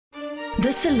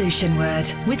The Solution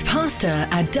Word with Pastor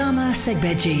Adama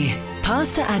Segbeji.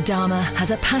 Pastor Adama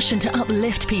has a passion to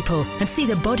uplift people and see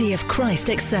the body of Christ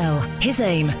excel. His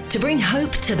aim, to bring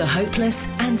hope to the hopeless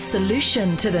and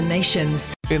solution to the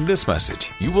nations. In this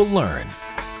message, you will learn.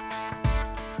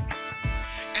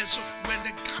 And so when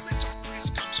the garment of praise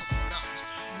comes upon us,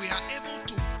 we are able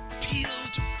to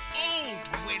build old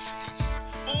wastes.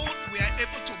 We are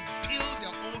able to build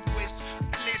the old waste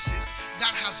places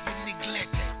that has been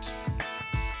neglected.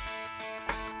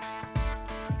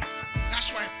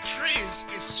 That's why praise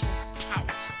is so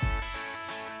powerful.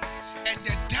 And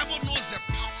the devil knows the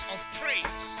power of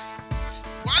praise.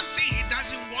 One thing he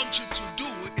doesn't want you to do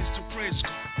is to praise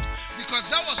God.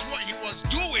 Because that was what he was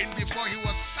doing before he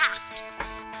was sacked.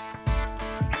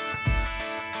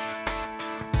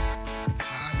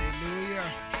 Hallelujah.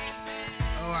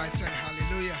 Oh, I said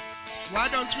hallelujah. Why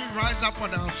don't we rise up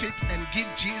on our feet and give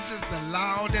Jesus the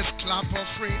loudest clap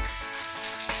offering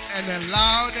and the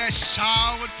loudest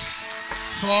shout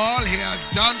for all he has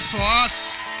done for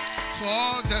us, for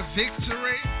all the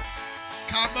victory.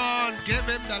 Come on, give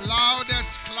him the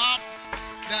loudest clap,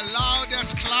 the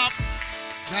loudest clap,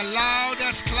 the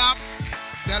loudest clap,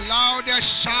 the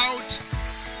loudest shout.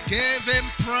 Give him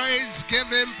praise, give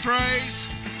him praise,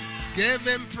 give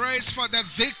him praise for the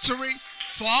victory,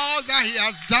 for all that he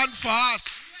has done for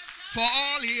us, for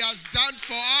all he has done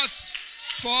for us,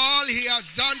 for all he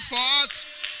has done for us,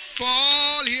 for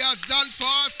all he has done for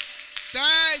us.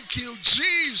 Thank you,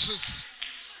 Jesus.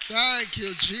 Thank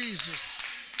you, Jesus.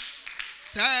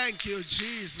 Thank you,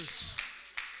 Jesus.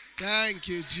 Thank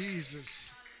you,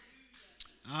 Jesus.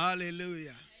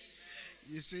 Hallelujah.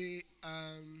 You see,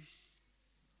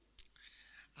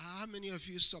 how many of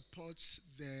you support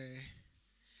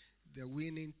the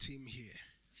winning team here?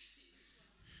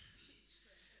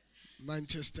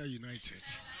 Manchester United.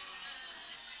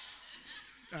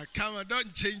 Now, come on,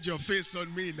 don't change your face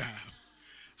on me now.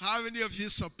 How many of you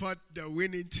support the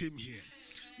winning team here?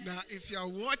 Now, if you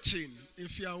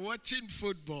are watching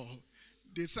football,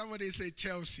 did somebody say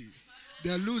Chelsea?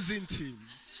 The losing team.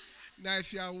 Now,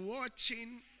 if you are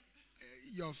watching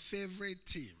your favorite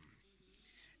team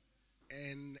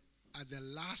and at the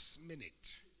last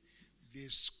minute they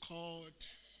scored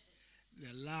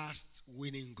the last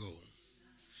winning goal,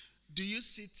 do you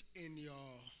sit in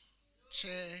your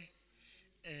chair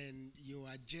and you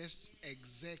are just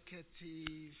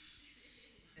executive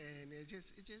and it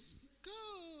just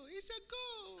go, it's a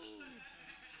goal?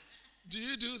 Do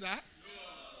you do that?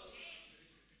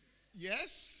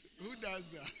 Yes? Who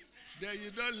does that? Then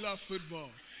you don't love football.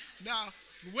 Now,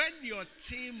 when your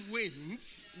team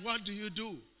wins, what do? You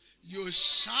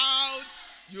shout,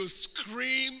 you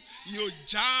scream, you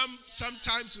jump,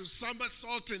 sometimes you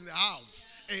somersault in the house.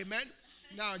 Amen?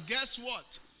 Now, guess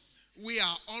what? We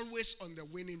are always on the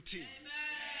winning team.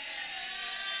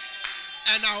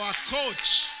 And our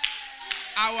coach,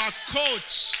 our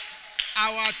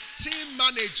team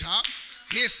manager,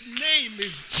 his name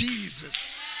is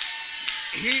Jesus.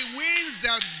 He wins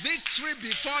the victory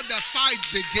before the fight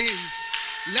begins.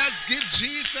 Let's give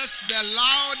Jesus the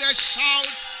loudest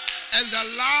shout and the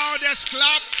loudest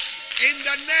clap in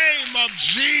the name of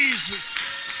Jesus.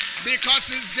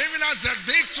 Because he's given us the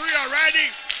victory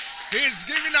already. He's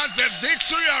given us the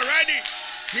victory already.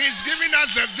 He's given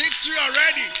us the victory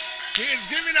already. He's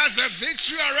given us the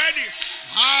victory already.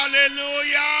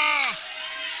 Hallelujah.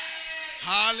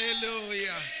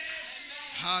 Hallelujah.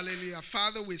 Hallelujah.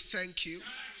 Father, we thank you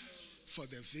for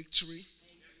the victory.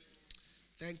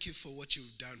 Thank you for what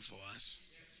you've done for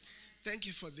us. Thank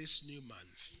you for this new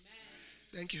month.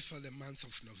 Thank you for the month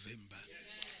of November.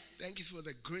 Thank you for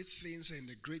the great things and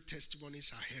the great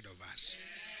testimonies ahead of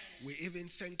us. We even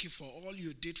thank you for all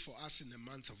you did for us in the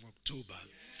month of October.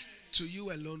 To you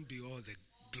alone be all the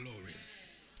glory.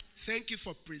 Thank you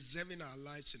for preserving our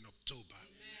lives in October.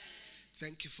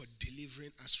 Thank you for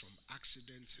delivering us from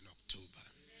accidents in October.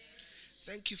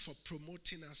 Thank you for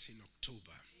promoting us in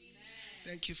October.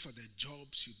 Thank you for the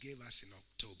jobs you gave us in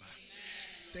October.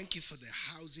 Thank you for the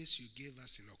houses you gave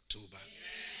us in October.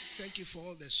 Thank you for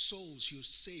all the souls you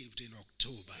saved in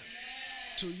October.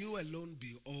 To you alone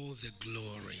be all the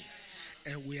glory.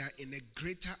 And we are in a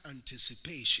greater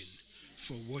anticipation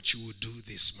for what you will do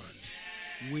this month.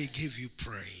 We give you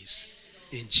praise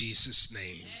in Jesus'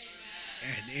 name.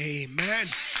 And amen.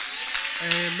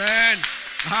 Amen.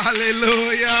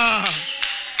 Hallelujah.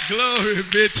 Glory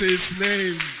be to his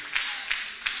name.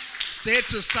 Say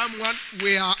to someone,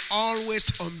 we are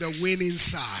always on the winning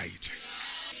side.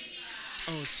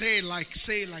 Oh, say it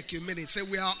like you mean it. Say,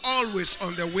 we are always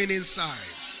on the winning side.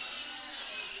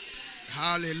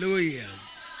 Hallelujah.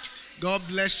 God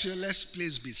bless you. Let's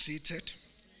please be seated.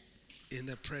 in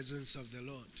the presence of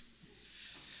the Lord.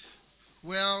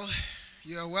 Well,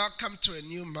 you're welcome to a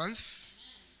new month.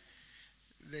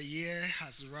 The year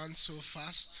has run so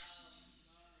fast.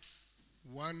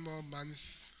 One more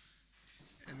month,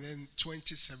 and then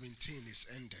 2017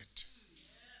 is ended.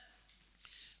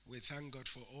 We thank God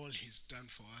for all He's done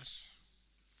for us.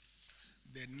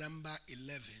 The number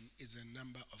 11 is a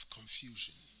number of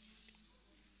confusion.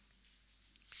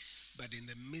 But in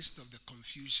the midst of the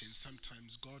confusion,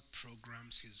 sometimes God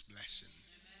programs His blessing.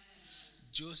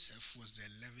 Joseph was the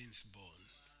 11th born.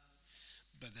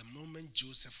 But the moment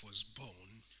Joseph was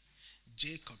born,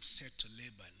 Jacob said to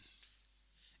Laban,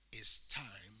 "It's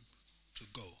time to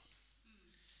go,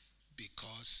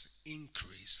 because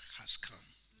increase has come."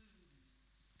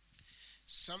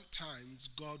 Sometimes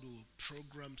God will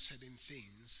program certain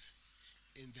things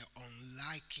in the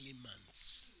unlikely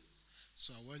months.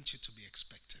 So I want you to be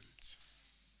expectant.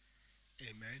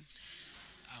 Amen.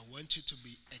 I want you to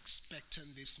be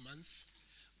expectant this month,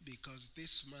 because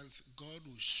this month God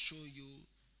will show you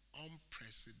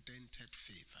unprecedented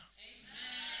favor.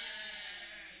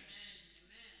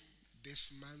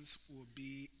 This month will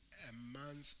be a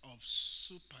month of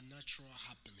supernatural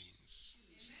happenings.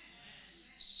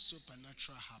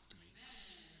 Supernatural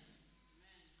happenings.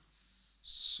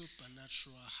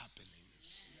 Supernatural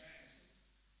happenings.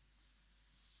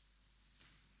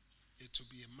 It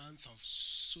will be a month of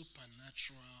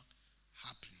supernatural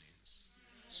happenings.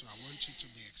 So I want you to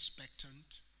be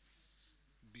expectant,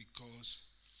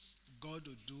 because God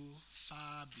will do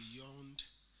far beyond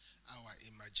our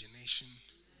imagination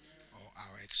or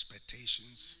our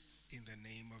expectations in the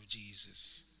name of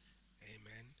Jesus.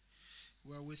 Amen.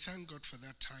 Well, we thank God for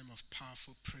that time of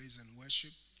powerful praise and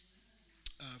worship.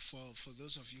 For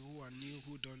those of you who are new,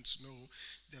 who don't know,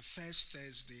 the first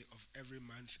Thursday of every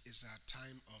month is our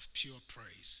time of pure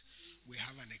praise. We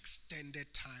have an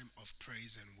extended time of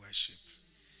praise and worship.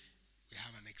 We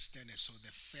have an extended, so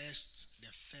the first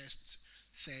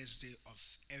Thursday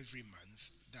of every month,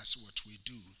 that's what we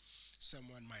do.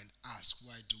 Someone might ask,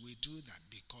 why do we do that?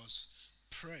 Because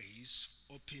praise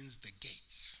opens the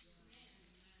gates.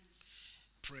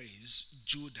 Praise,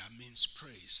 Judah means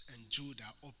praise, and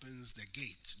Judah opens the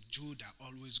gate. Judah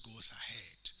always goes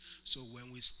ahead. So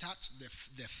when we start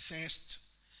the first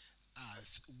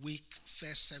week,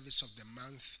 first service of the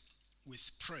month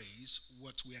with praise,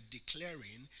 what we are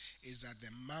declaring is that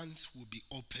the month will be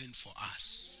open for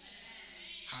us.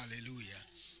 Hallelujah.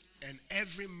 And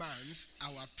every month,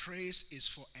 our praise is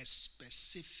for a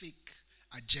specific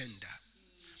agenda.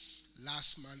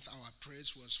 Last month, our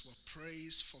praise was for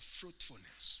praise for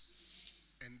fruitfulness.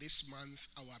 And this month,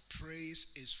 our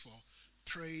praise is for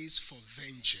praise for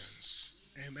vengeance.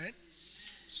 Amen?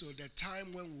 So the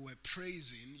time when we were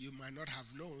praising, you might not have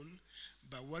known,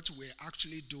 but what we're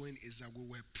actually doing is that we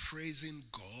were praising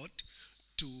God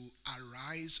to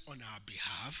arise on our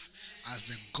behalf as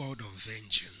a God of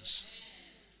vengeance.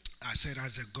 I said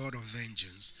as a God of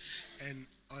vengeance. And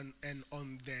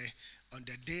on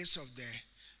the days of the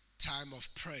time of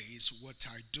praise, what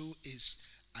I do is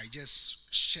I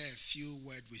just share a few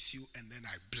words with you, and then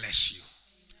I bless you.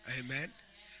 Amen.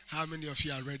 How many of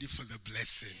you are ready for the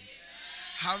blessing?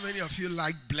 How many of you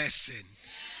like blessing?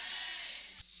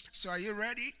 So are you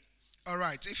ready? All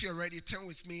right. If you're ready, turn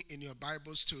with me in your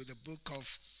Bibles to the book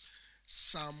of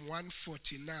Psalm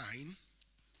 149.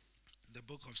 The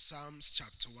book of Psalms,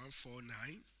 chapter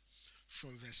 149,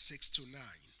 from verse 6 to 9.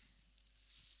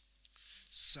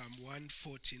 Psalm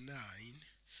 149,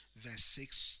 verse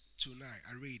 6 to 9.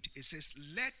 I read. It says,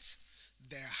 "Let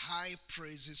the high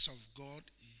praises of God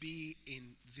be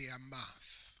in their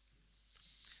mouth,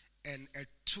 and a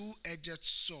two-edged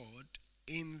sword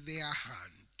in their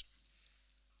hand."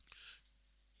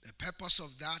 The purpose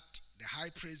of that, the high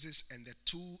praises and the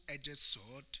two-edged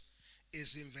sword,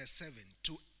 is in verse 7.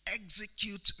 To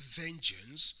execute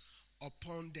vengeance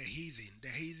upon the heathen. The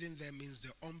heathen there means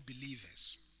the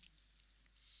unbelievers.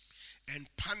 And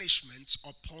punishment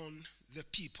upon the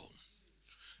people.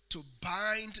 To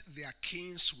bind their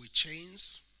kings with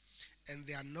chains and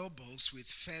their nobles with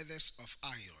fetters of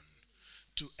iron.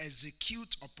 To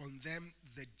execute upon them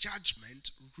the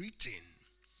judgment written.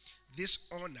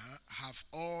 This honor have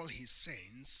all his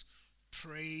saints.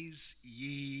 Praise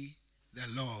ye the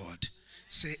Lord.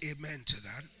 Say amen to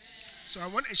that. Amen. So I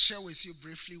want to share with you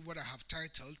briefly what I have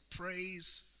titled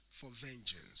Praise for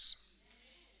Vengeance.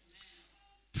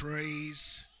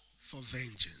 Praise for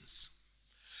vengeance.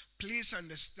 Please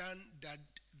understand that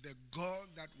the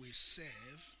God that we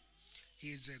serve, He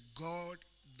is a God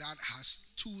that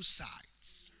has two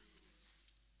sides.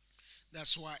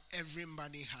 That's why every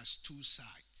money has two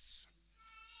sides.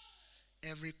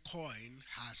 every coin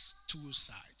has two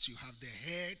sides. You have the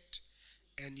head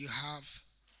and you have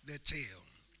the tail.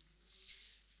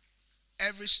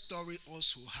 Every story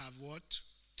also have what?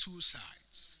 Two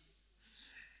sides.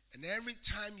 And every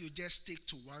time you just stick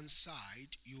to one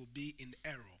side, you'll be in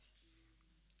error.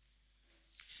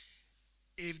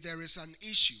 If there is an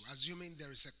issue, assuming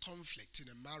there is a conflict in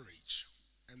a marriage,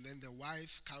 and then the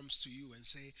wife comes to you and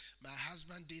say, my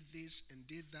husband did this and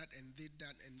did that and did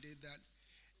that and did that,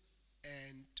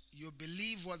 and you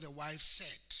believe what the wife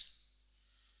said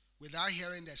without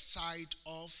hearing the side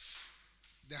of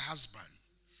the husband,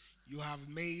 you have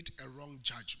made a wrong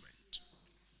judgment.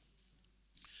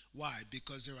 Why?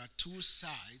 Because there are two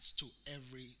sides to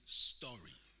every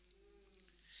story.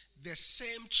 The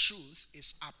same truth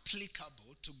is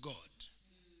applicable to God.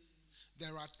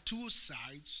 There are two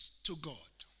sides to God.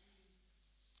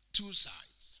 Two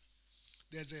sides.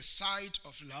 There's a side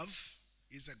of love.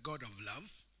 He's a God of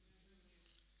love,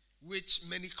 which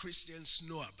many Christians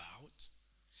know about.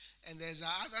 And there's the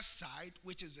other side,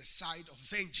 which is the side of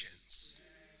vengeance,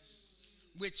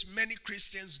 which many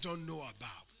Christians don't know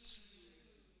about.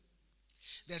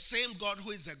 The same God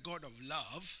who is a God of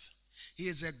love, he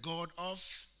is a God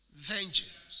of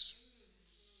vengeance.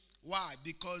 Why?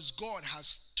 Because God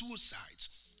has two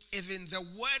sides. Even the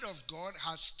word of God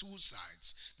has two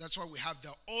sides. That's why we have the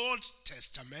Old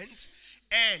Testament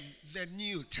and the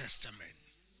New Testament.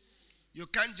 You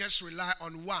can't just rely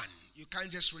on one. You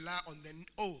can't just rely on the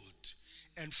old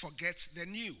and forget the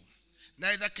new.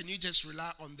 Neither can you just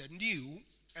rely on the new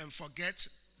and forget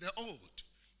the old.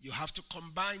 You have to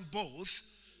combine both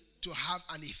to have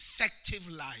an effective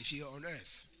life here on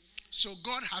earth. So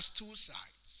God has two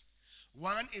sides.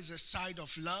 One is a side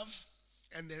of love,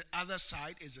 and the other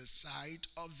side is a side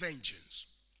of vengeance.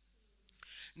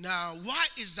 Now, why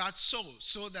is that so?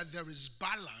 So that there is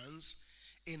balance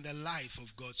in the life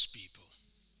of God's people.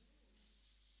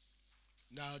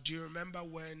 Now, do you remember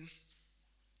when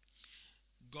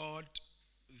God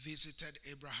visited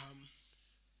Abraham?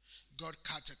 God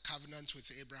cut a covenant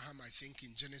with Abraham, I think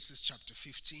in Genesis chapter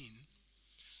 15.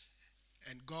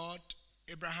 And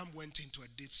Abraham went into a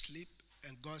deep sleep,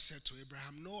 and God said to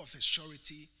Abraham, know of a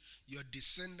surety your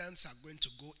descendants are going to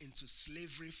go into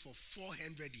slavery for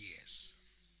 400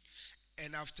 years.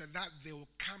 And after that, they will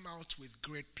come out with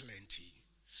great plenty.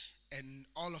 And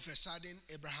all of a sudden,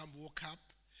 Abraham woke up,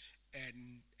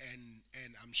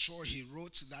 and I'm sure he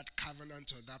wrote that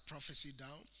covenant or that prophecy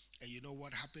down. And you know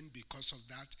what happened? Because of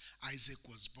that, Isaac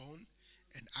was born,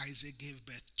 and Isaac gave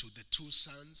birth to the two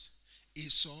sons,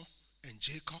 Esau and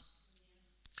Jacob.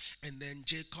 And then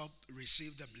Jacob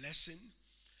received the blessing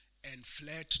and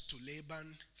fled to Laban,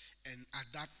 and at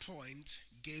that point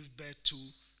gave birth to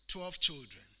 12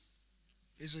 children.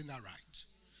 Isn't that right?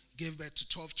 Gave birth to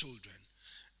 12 children.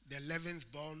 The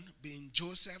 11th born, being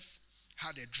Joseph,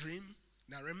 had a dream.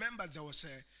 Now remember, there was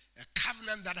a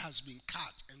covenant that has been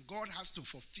cut, and God has to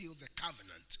fulfill the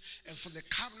covenant. And for the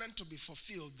covenant to be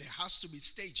fulfilled, there has to be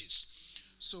stages.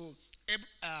 So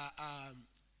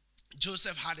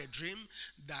Joseph had a dream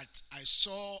that I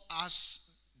saw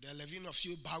us, the 11 of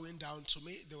you, bowing down to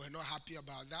me. They were not happy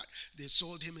about that. They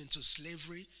sold him into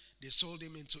slavery. They sold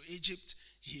him into Egypt.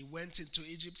 He went into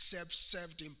Egypt,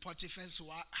 served in Potiphar's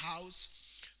house.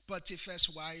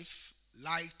 Potiphar's wife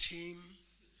liked him.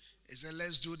 He said,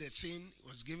 let's do the thing. He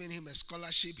was giving him a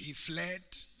scholarship. He fled.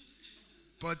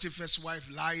 Potiphar's wife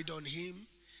lied on him.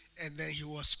 And then he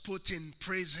was put in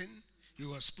prison. He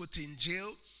was put in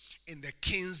jail in the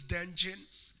king's dungeon.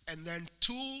 And then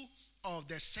two of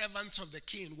the servants of the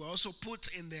king were also put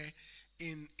in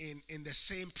the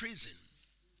same prison.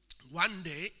 One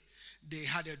day, they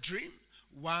had a dream.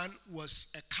 One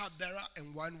was a cupbearer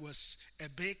and one was a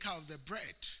baker of the bread.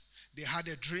 They had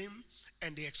a dream,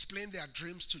 and they explained their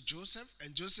dreams to Joseph,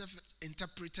 and Joseph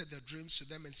interpreted the dreams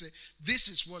to them and said, this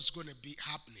is what's going to be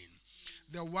happening.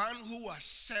 The one who was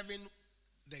serving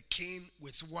the king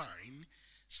with wine,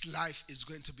 his life is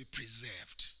going to be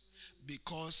preserved.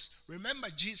 Because remember,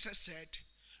 Jesus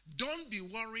said, don't be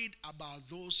worried about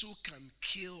those who can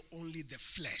kill only the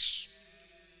flesh.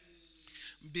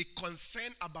 Be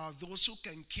concerned about those who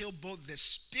can kill both the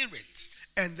spirit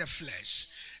and the flesh.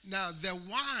 Now, the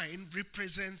wine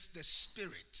represents the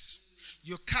spirit.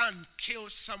 You can't kill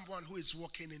someone who is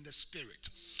walking in the spirit.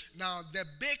 Now, the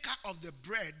baker of the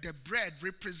bread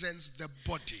represents the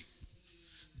body.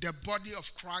 The body of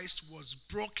Christ was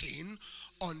broken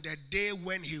on the day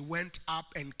when he went up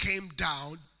and came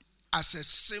down as a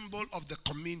symbol of the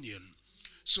communion.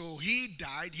 So he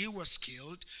died, he was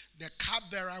killed, the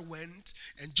cupbearer went,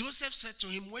 and Joseph said to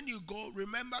him, when you go,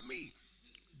 remember me.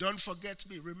 Don't forget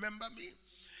me, remember me.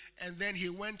 and then he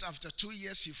went after 2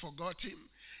 years, he forgot him.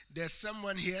 There's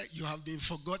someone here, you have been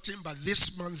forgotten, but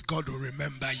this month God will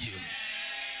remember you.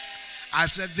 I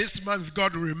said this month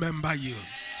God will remember you.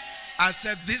 I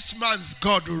said this month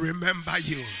God will remember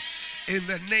you. In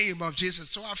the name of Jesus.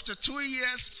 So after 2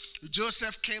 years,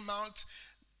 Joseph came out.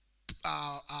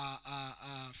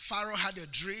 Pharaoh had a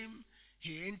dream.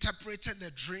 He interpreted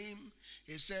the dream.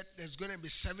 He said there's going to be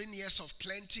 7 years of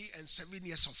plenty and 7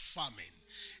 years of famine.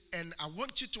 And I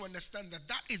want you to understand that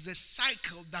that is a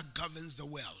cycle that governs the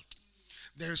world.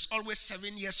 There is always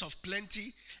 7 years of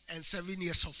plenty and 7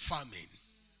 years of famine.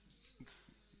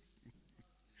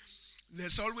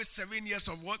 There's always 7 years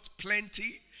of what?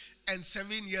 Plenty and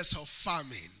 7 years of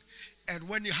famine. And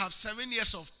when you have 7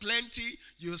 years of plenty,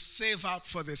 you save up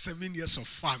for the 7 years of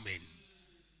famine.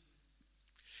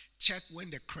 Check when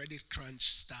the credit crunch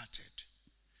started.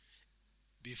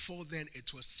 Before then,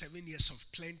 it was 7 years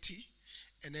of plenty,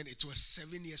 and then it was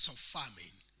 7 years of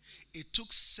famine. It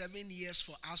took 7 years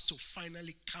for us to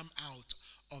finally come out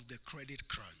of the credit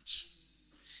crunch.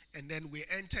 And then we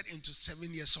entered into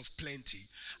 7 years of plenty.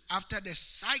 After the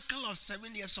cycle of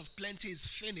 7 years of plenty is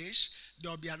finished,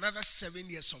 there will be another 7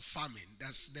 years of famine.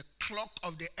 That's the clock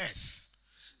of the earth.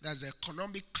 That's the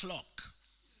economic clock.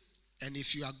 And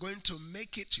if you are going to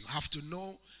make it, you have to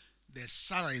know the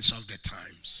signs of the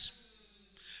times.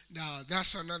 Now,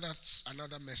 that's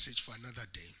another message for another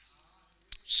day.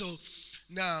 So,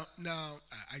 now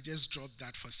I just dropped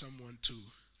that for someone to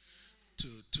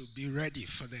be ready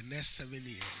for the next 7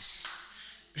 years.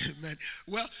 Amen.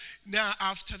 Well, now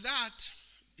after that,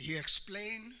 he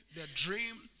explained the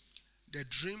dream. The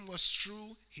dream was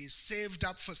true. He saved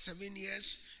up for 7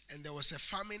 years, and there was a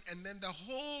famine, and then the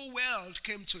whole world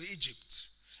came to Egypt.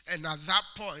 And at that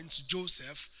point,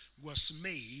 Joseph was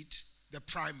made the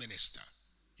prime minister.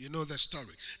 You know the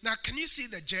story. Now, can you see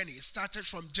the journey? It started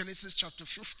from Genesis chapter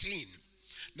 15.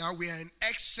 Now we are in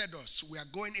Exodus. We are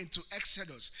going into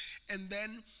Exodus. And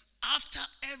then after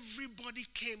everybody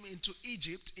came into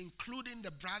Egypt, including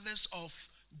the brothers of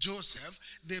Joseph,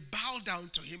 they bowed down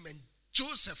to him, and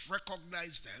Joseph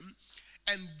recognized them.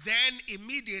 And then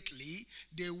immediately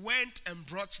they went and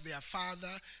brought their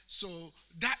father. So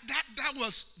that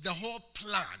was the whole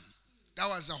plan. That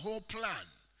was the whole plan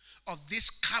of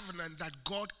this covenant that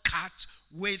God cut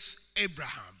with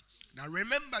Abraham. Now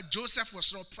remember, Joseph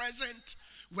was not present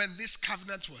when this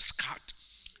covenant was cut.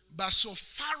 But so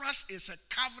far as it's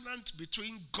a covenant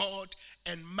between God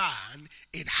and man,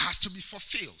 it has to be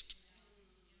fulfilled.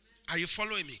 Are you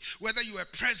following me? Whether you are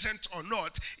present or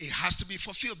not, it has to be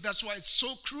fulfilled. That's why it's so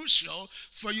crucial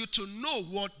for you to know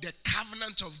what the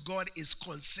covenant of God is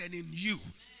concerning you,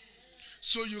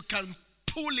 so you can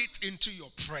pull it into your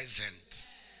present.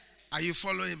 Are you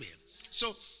following me? So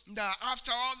now,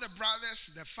 after all the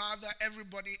brothers, the father,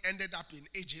 everybody ended up in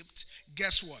Egypt,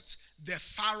 guess what? The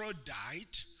Pharaoh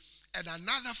died, and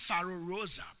another Pharaoh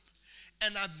rose up.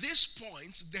 And at this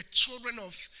point, the children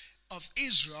of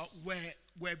Israel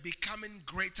were becoming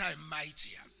greater and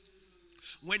mightier.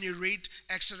 When you read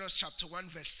Exodus chapter 1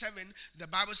 verse 7, the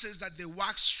Bible says that they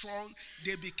waxed strong,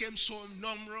 they became so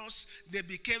numerous, they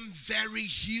became very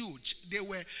huge.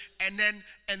 And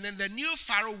then the new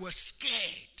Pharaoh was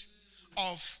scared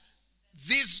of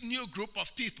this new group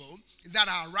of people that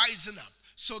are rising up.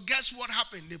 So guess what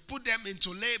happened? They put them into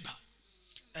labor,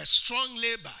 a strong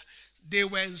labor. They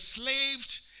were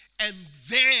enslaved, and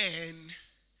then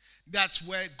that's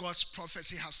where God's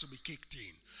prophecy has to be kicked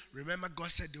in. Remember, God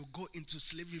said they'll go into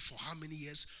slavery for how many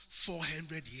years?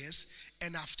 400 years.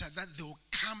 And after that, they'll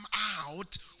come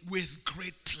out with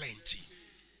great plenty.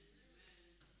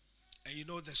 And you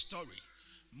know the story.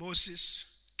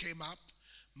 Moses came up.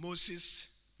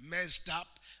 Moses messed up,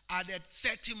 added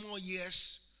 30 more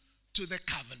years to the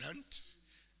covenant.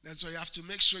 That's why you have to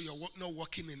make sure you're not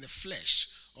walking in the flesh,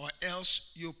 or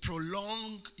else you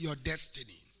prolong your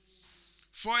destiny.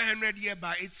 400 years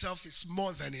by itself is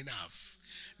more than enough.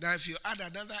 Now, if you add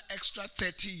another extra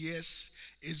 30 years,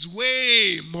 it's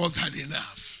way more than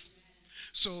enough.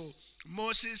 So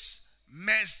Moses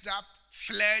messed up,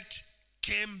 fled,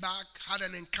 came back, had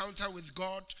an encounter with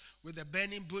God with a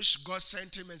burning bush. God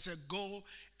sent him and said, go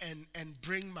and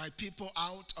bring my people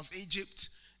out of Egypt.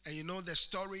 And you know the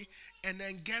story. And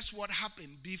then guess what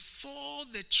happened? Before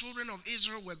the children of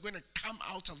Israel were going to come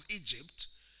out of Egypt,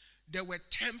 there were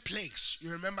 10 plagues.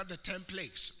 You remember the 10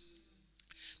 plagues?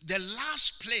 The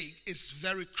last plague is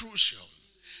very crucial.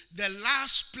 The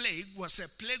last plague was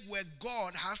a plague where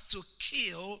God has to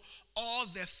kill all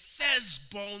the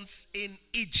firstborns in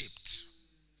Egypt.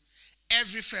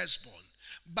 Every firstborn.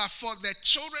 But for the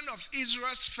children of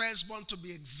Israel's firstborn to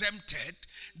be exempted,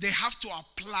 they have to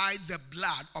apply the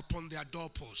blood upon their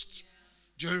doorposts.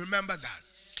 Do you remember that?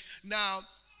 Now,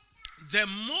 the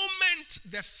moment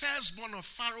the firstborn of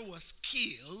Pharaoh was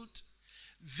killed,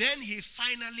 then he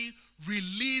finally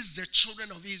released the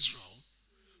children of Israel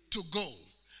to go.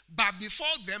 But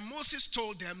before then, Moses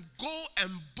told them, go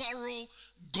and borrow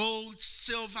gold,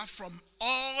 silver from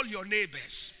all your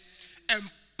neighbors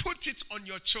and put it on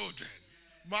your children.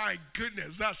 My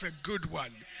goodness, that's a good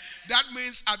one. That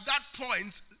means at that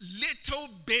point, little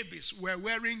babies were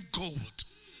wearing gold.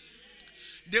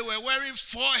 They were wearing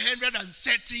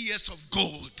 430 years of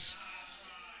gold.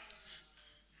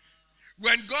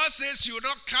 When God says you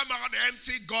don't come out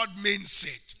empty, God means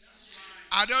it.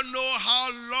 I don't know how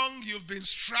long you've been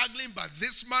struggling, but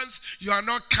this month you are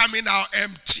not coming out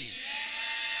empty.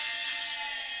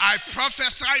 I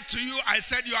prophesied to you, I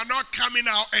said you are not coming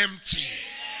out empty.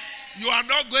 You are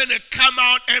not going to come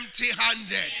out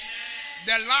empty-handed.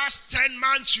 The last 10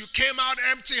 months you came out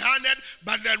empty-handed,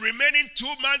 but the remaining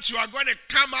 2 months you are going to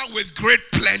come out with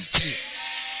great plenty.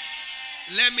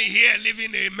 Let me hear a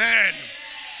living amen.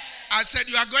 I said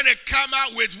you are going to come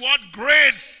out with what?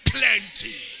 Great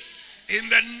plenty. In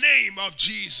the name of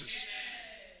Jesus.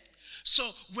 So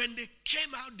when they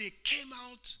came out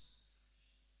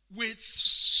with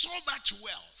so much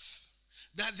wealth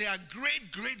that their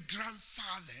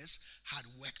great-great-grandfathers had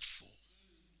worked for.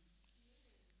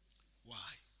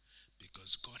 Why?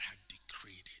 Because God had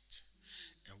decreed it.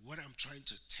 And what I'm trying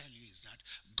to tell you is that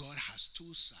God has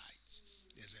two sides.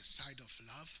 There's a side of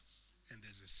love and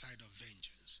there's a side of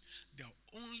vengeance. The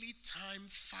only time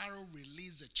Pharaoh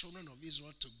released the children of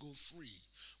Israel to go free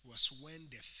was when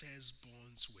the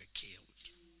firstborns were killed.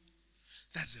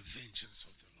 That's the vengeance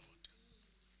of the Lord.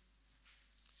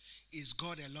 Is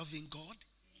God a loving God?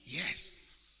 Yes.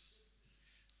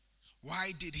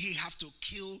 Why did he have to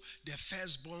kill the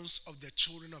firstborns of the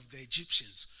children of the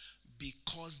Egyptians?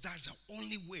 Because that's the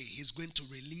only way he's going to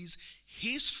release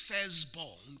his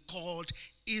firstborn called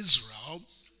Israel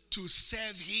to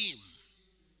serve him.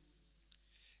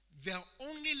 The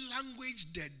only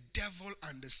language the devil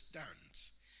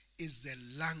understands is the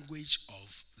language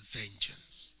of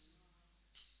vengeance.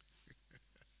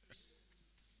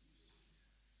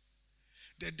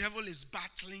 The devil is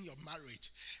battling your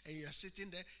marriage and you're sitting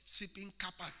there sipping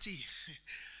cup of tea.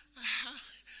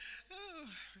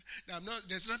 Now,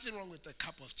 there's nothing wrong with a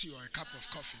cup of tea or a cup of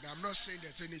coffee. Now, I'm not saying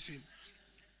there's anything.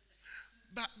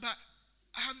 But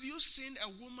have you seen a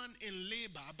woman in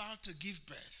labor about to give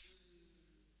birth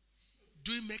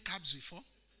doing makeups before?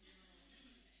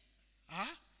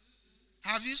 Huh?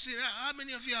 Have you seen, how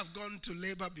many of you have gone to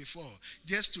labor before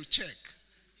just to check?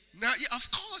 Now,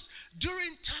 of course,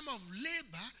 during time of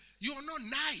labor, you are not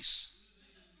nice.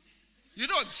 You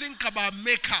don't think about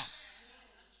makeup.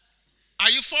 Are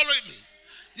you following me?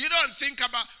 You don't think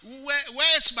about,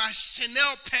 where's my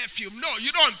Chanel perfume? No,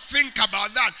 you don't think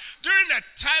about that. During the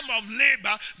time of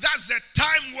labor, that's the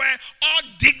time where all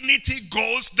dignity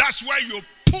goes. That's where you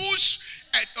push.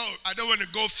 And, I don't want to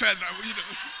go further.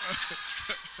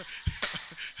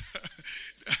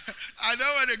 I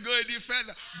don't want to go any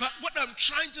further. But what I'm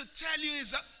trying to tell you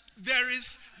is that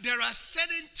there are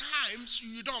certain times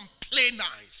you don't play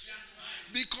nice.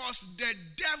 Because the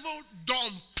devil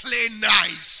don't play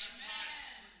nice.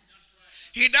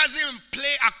 He doesn't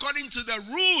play according to the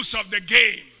rules of the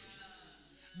game.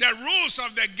 The rules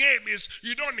of the game is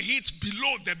you don't hit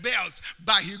below the belt,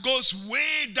 but he goes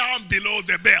way down below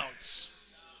the belt.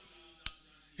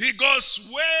 He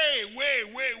goes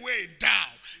way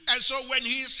down. And so when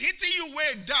he's hitting you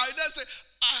way down, he doesn't say,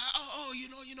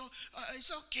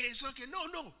 it's okay.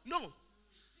 No.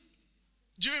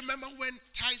 Do you remember when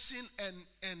Tyson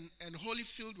and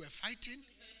Holyfield were fighting?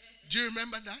 Do you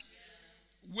remember that?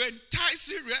 When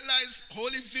Tyson realized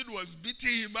Holyfield was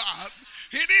beating him up,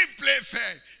 he didn't play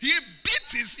fair. He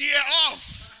beat his ear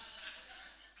off.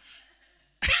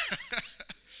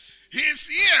 His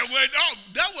ear went off.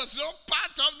 That was not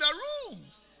part of the rule.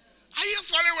 Are you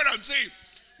following what I'm saying?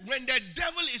 When the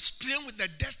devil is playing with the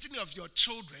destiny of your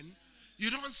children,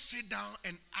 you don't sit down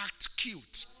and act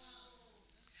cute.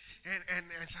 And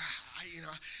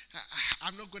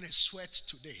I'm not going to sweat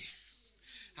today.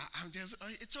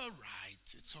 It's all right.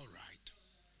 It's all right.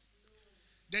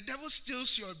 The devil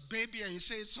steals your baby and you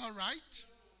say it's all right.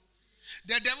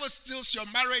 The devil steals your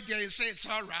marriage and you say it's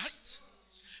all right.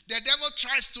 The devil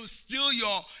tries to steal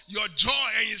your joy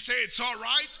and you say it's all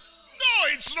right. No,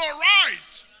 it's not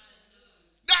right.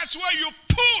 That's why you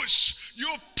push.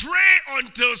 You pray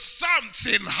until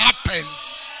something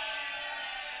happens.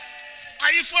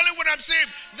 Are you following what I'm saying?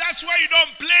 That's why you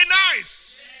don't play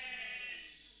nice.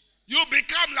 You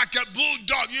become like a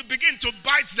bulldog. You begin to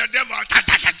bite the devil.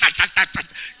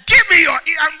 Give me your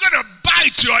ear. I'm going to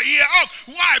bite your ear off.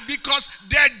 Why? Because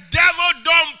the devil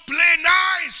don't play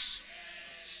nice.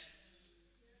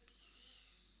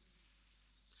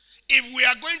 If we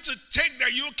are going to take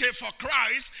the UK for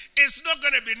Christ, it's not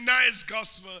going to be nice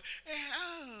gospel.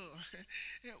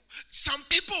 Some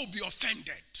people will be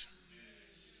offended.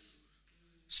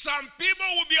 Some people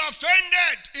will be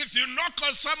offended if you knock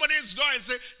on somebody's door and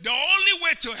say, the only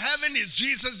way to heaven is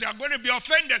Jesus. They are going to be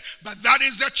offended. But that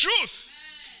is the truth.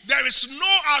 There is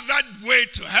no other way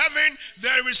to heaven.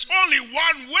 There is only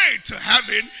one way to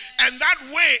heaven, and that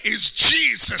way is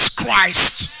Jesus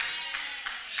Christ.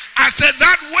 I said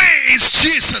that way is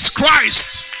Jesus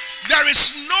Christ. There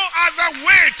is no other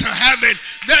way to heaven.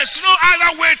 There's no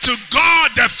other way to God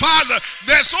the Father.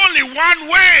 There's only one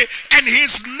way, and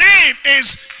his name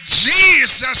is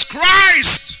Jesus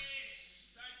Christ.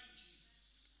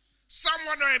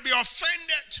 Someone may be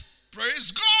offended.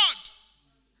 Praise God.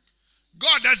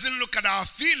 God doesn't look at our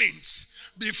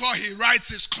feelings before he writes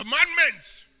his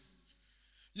commandments.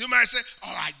 You might say,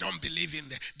 oh, I don't believe in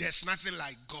that. There's nothing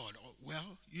like God. Oh,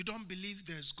 well, you don't believe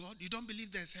there's God? You don't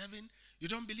believe there's heaven? You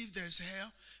don't believe there's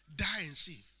hell? Die and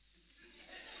see.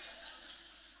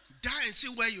 Die and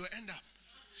see where you end up.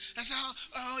 That's how,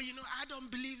 I don't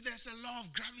believe there's a law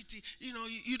of gravity. You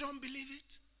don't believe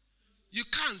it? You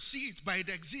can't see it, but it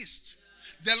exists.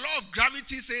 The law of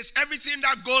gravity says everything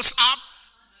that goes up,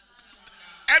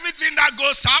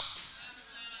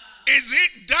 is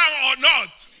it down or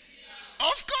not?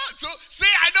 Of course. So say,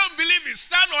 I don't believe it.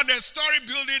 Stand on a story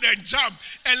building and jump,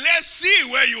 and let's see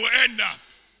where you end up.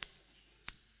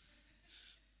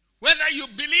 Whether you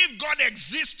believe God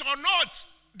exists or not,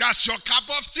 that's your cup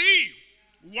of tea.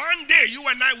 One day you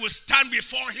and I will stand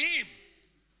before him.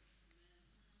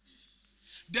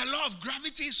 The law of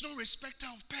gravity is no respecter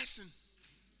of person.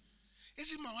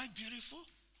 Isn't my wife beautiful?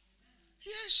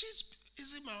 Yeah,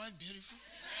 isn't my wife beautiful?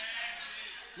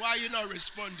 Why are you not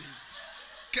responding?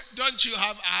 Don't you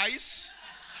have eyes?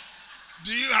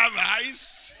 Do you have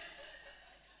eyes?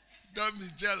 Don't be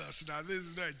jealous now. This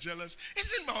is not jealous.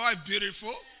 Isn't my wife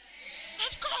beautiful?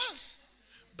 Of course.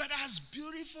 But as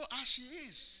beautiful as she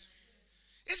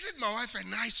isn't my wife a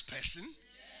nice person?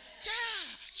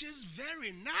 Yeah, she's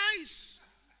very nice.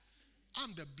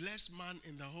 I'm the blessed man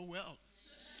in the whole world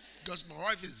because my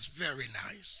wife is very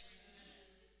nice.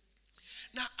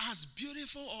 Now, as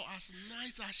beautiful or as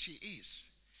nice as she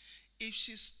is, if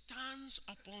she stands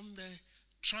upon the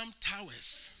Trump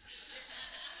Towers,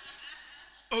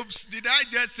 oops, did I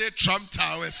just say Trump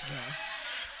Towers now?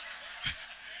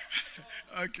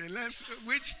 Okay,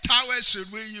 which tower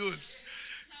should we use?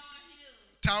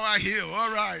 Tower Hill,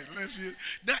 all right, let's use.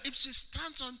 Now, if she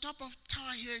stands on top of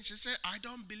Tower Hill and she says, I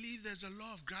don't believe there's a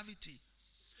law of gravity,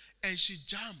 and she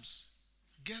jumps,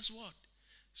 guess what?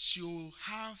 She'll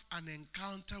have an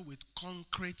encounter with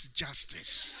concrete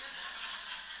justice.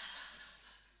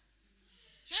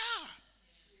 Yeah.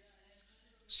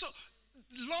 So,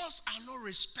 laws are no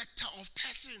respecter of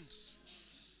persons.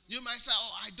 You might say,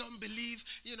 oh, I don't believe,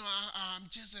 I'm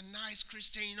just a nice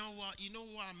Christian. You know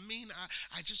what I mean?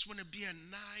 I just want to be a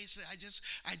nice, I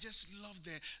just love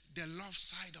the love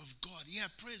side of God. Yeah,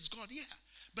 praise God, yeah.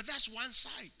 But that's one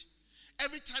side.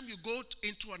 Every time you go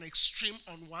into an extreme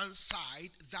on one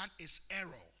side, that is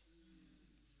error.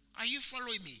 Are you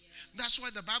following me? That's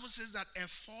why the Bible says that a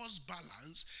false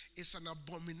balance is an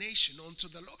abomination unto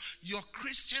the Lord. Your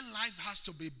Christian life has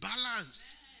to be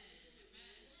balanced.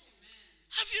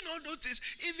 Have you not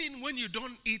noticed, even when you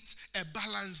don't eat a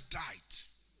balanced diet,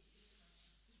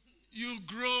 you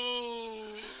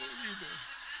grow,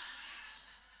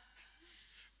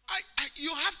 you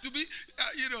have to be,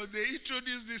 they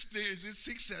introduce this thing, is it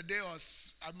 6 a day or,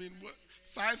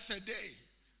 5 a day?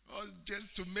 Or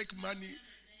just to make money,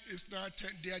 it's not 10.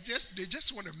 They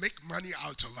just want to make money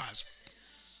out of us.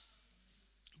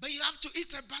 But you have to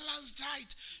eat a balanced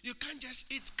diet. You can't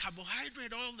just eat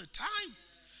carbohydrate all the time.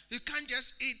 You can't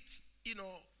just eat,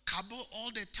 carbo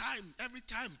all the time. Every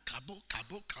time, carbo.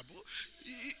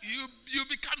 You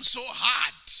become so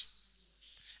hard.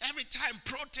 Every time,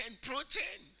 protein.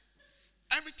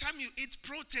 Every time you eat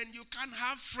protein, you can't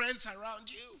have friends around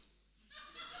you.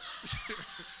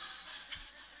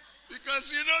 Because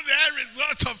the end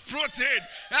result of protein.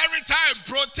 Every time,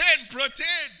 protein.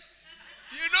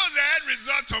 You know the end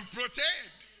result of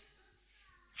protein.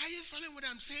 Are you following what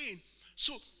I'm saying?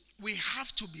 So, we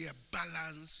have to be a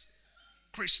balanced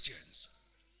Christians.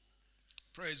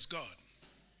 Praise God.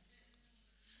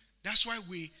 That's why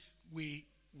we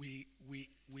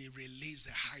release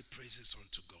the high praises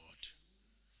unto God.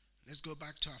 Let's go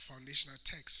back to our foundational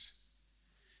text.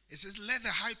 It says, let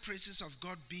the high praises of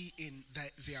God be in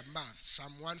their mouth.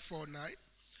 Psalm 149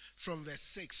 from verse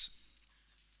 6.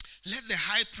 Let the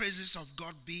high praises of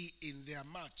God be in their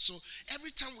mouth. So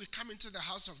every time we come into the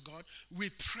house of God, we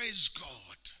praise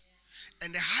God.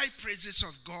 And the high praises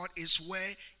of God is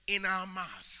where? In our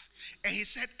mouth. And he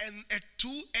said, and a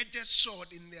two-edged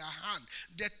sword in their hand.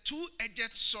 The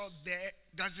two-edged sword there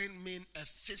doesn't mean a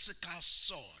physical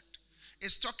sword.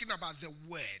 It's talking about the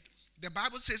word. The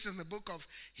Bible says in the book of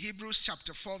Hebrews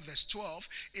chapter 4 verse 12,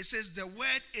 it says the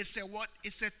word is a what?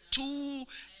 It's a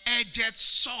two-edged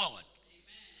sword.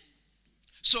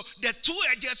 So the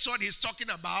two-edged sword he's talking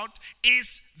about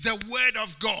is the word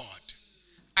of God.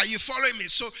 Are you following me?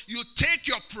 So you take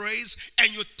your praise and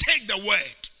you take the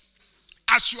word.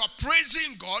 As you are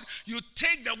praising God, you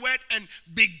take the word and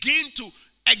begin to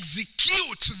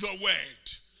execute the word.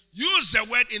 Use the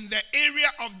word in the area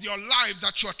of your life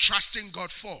that you are trusting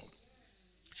God for.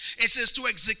 It says to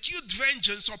execute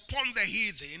vengeance upon the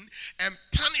heathen and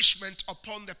punishment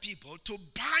upon the people, to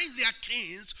bind their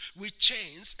kings with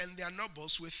chains and their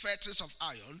nobles with fetters of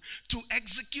iron, to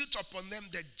execute upon them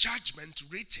the judgment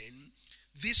written.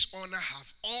 This honor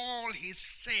have all his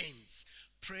saints.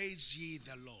 Praise ye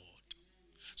the Lord.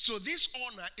 So this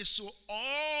honor is to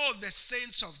all the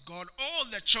saints of God, all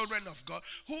the children of God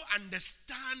who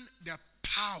understand the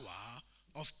power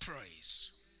of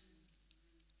praise.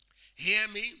 Hear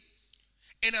me?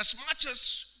 In as much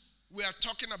as we are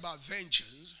talking about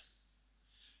vengeance,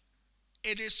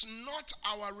 it is not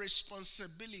our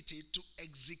responsibility to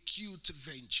execute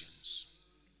vengeance,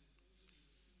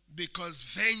 because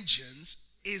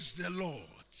vengeance is the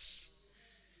Lord's.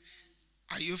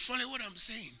 Are you following what I'm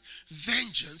saying?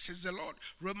 Vengeance is the Lord.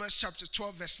 Romans chapter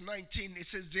 12 verse 19, it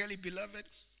says, dearly beloved,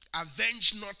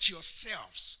 avenge not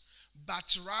yourselves,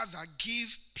 but rather give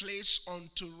place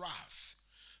unto wrath.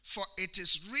 For it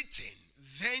is written,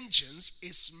 vengeance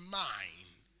is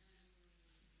mine.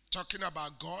 Talking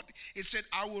about God, it said,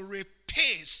 I will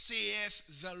repay,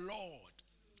 saith the Lord.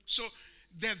 So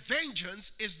the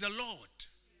vengeance is the Lord.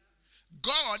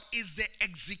 God is the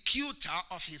executor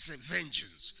of his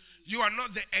vengeance. You are not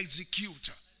the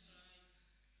executor.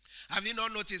 Have you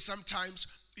not noticed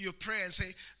sometimes you pray and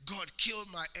say, God, kill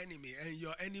my enemy, and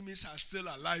your enemies are still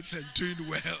alive and doing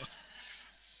well?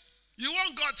 You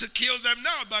want God to kill them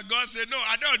now, but God said, no,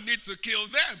 I don't need to kill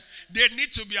them. They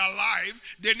need to be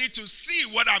alive. They need to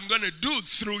see what I'm going to do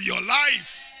through your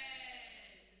life.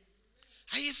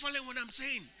 Are you following what I'm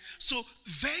saying? So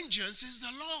vengeance is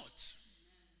the Lord.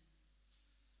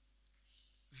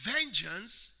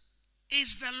 Vengeance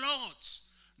is the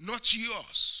Lord, not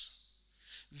yours.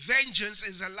 Vengeance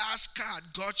is the last card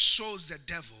God shows the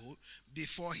devil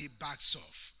before he backs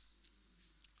off.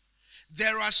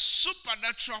 There are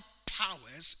supernatural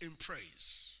powers in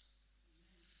praise.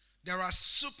 There are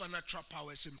supernatural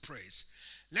powers in praise.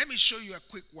 Let me show you a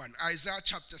quick one. Isaiah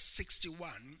chapter 61,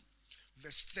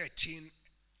 verse 13,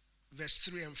 verse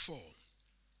 3 and 4.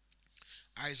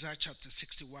 Isaiah chapter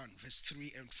 61, verse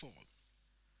 3 and 4.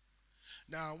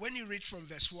 Now, when you read from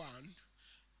verse 1,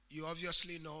 you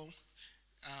obviously know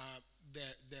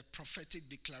the prophetic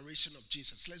declaration of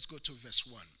Jesus. Let's go to verse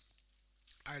 1.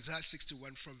 Isaiah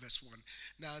 61 from verse 1.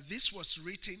 Now, this was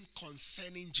written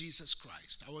concerning Jesus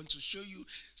Christ. I want to show you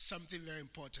something very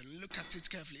important. Look at it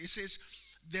carefully. It says,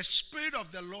 the Spirit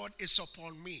of the Lord is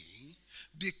upon me,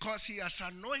 because he has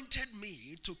anointed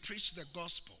me to preach the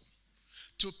gospel,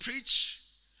 to preach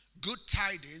good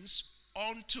tidings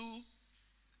unto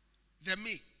the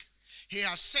meek. He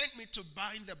has sent me to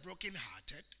bind the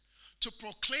brokenhearted, to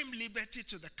proclaim liberty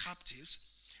to the captives,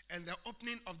 and the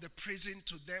opening of the prison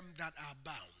to them that are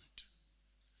bound,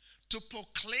 to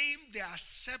proclaim the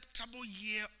acceptable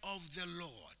year of the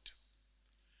Lord,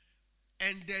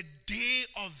 and the day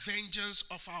of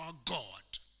vengeance of our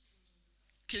God.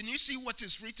 Can you see what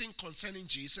is written concerning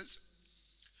Jesus?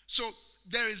 So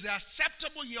there is the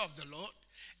acceptable year of the Lord,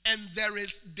 and there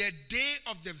is the day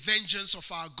of the vengeance of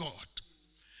our God.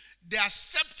 The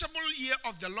acceptable year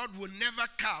of the Lord will never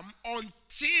come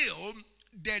until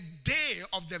the day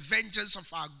of the vengeance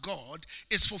of our God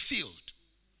is fulfilled.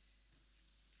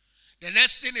 The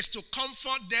next thing is to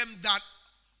comfort them that,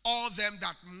 all them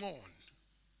that mourn.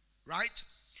 Right?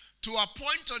 To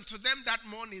appoint unto them that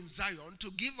mourn in Zion,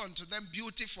 to give unto them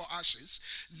beauty for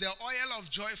ashes, the oil of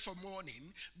joy for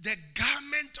mourning, the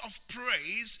garment of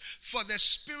praise for the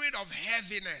spirit of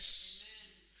heaviness.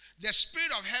 The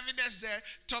spirit of heaviness there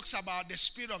talks about the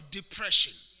spirit of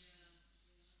depression.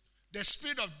 The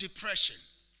spirit of depression.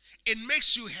 It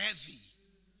makes you heavy.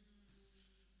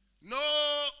 No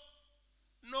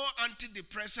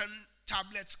antidepressant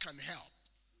tablets can help.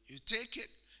 You take it,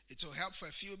 it will help for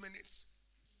a few minutes.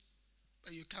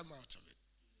 But you come out of it.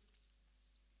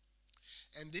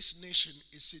 And this nation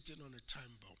is sitting on a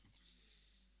time bomb.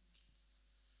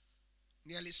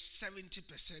 Nearly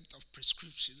 70% of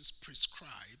prescriptions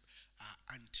prescribed are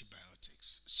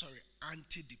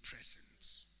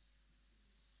antidepressants.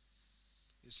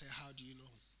 You say, how do you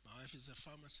know? My wife is a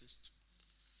pharmacist,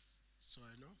 so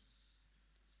I know.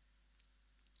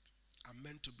 I'm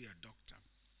meant to be a doctor.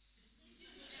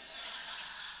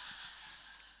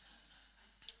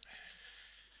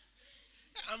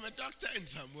 I'm a doctor in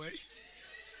some way.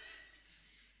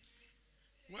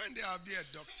 One day I'll be a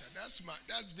doctor.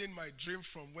 That's been my dream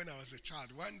from when I was a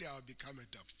child. One day I'll become a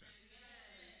doctor.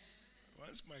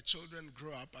 Once my children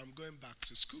grow up, I'm going back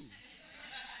to school.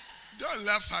 Don't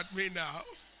laugh at me now.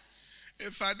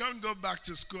 If I don't go back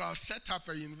to school, I'll set up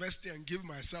a university and give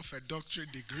myself a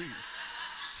doctorate degree.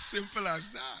 Simple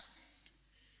as that.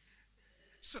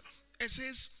 So it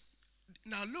says,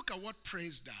 now look at what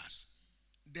praise does.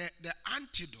 The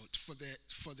antidote for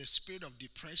the spirit of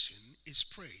depression is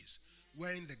praise.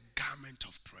 Wearing the garment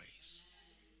of praise.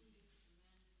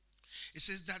 It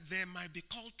says that there might be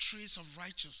called trees of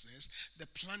righteousness, the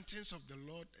plantings of the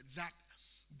Lord, that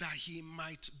he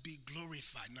might be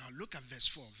glorified. Now look at verse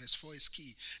 4. Verse 4 is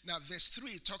key. Now verse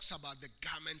 3 talks about the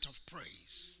garment of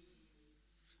praise.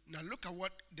 Now look at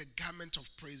what the garment of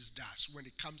praise does when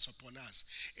it comes upon us.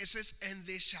 It says, and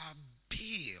they shall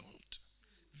build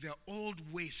the old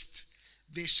waste.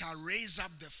 They shall raise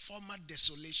up the former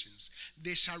desolations.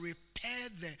 They shall repair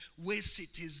the waste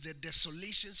cities, the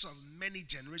desolations of many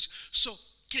generations. So,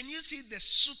 can you see the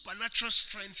supernatural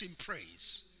strength in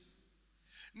praise?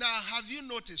 Now, have you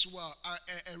noticed,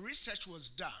 a research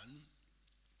was done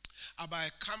about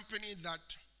a company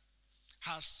that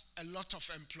has a lot of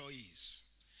employees.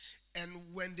 And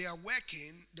when they are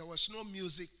working, there was no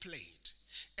music played.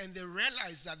 And they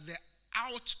realized that the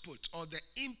output or the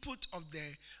input of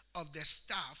the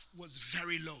staff was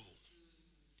very low.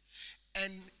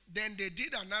 And then they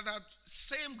did another,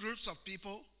 same groups of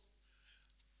people,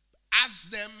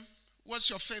 asked them, what's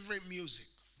your favorite music?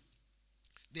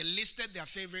 They listed their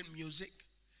favorite music,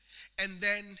 and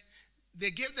then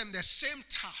they gave them the same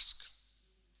task.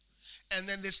 And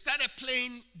then they started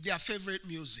playing their favorite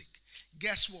music.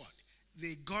 Guess what?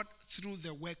 They got through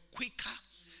the work quicker.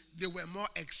 They were more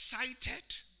excited.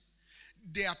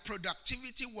 Their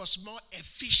productivity was more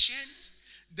efficient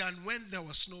than when there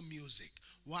was no music.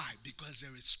 Why? Because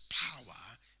there is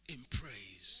power in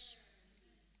praise.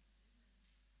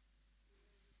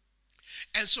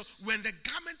 And so when the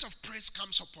garment of praise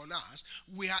comes upon us,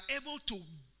 we are able to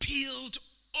build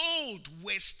old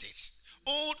wastes.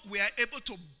 We are able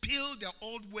to build the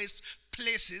old waste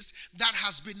places that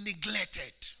has been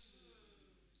neglected.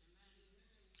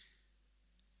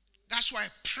 That's why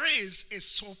praise is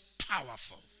so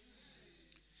powerful.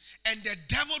 And the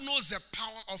devil knows the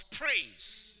power of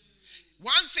praise.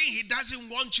 One thing he doesn't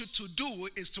want you to do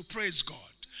is to praise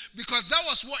God, because that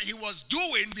was what he was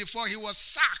doing before he was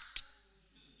sacked.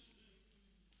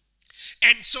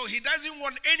 And so he doesn't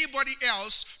want anybody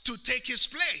else to take his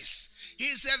place. He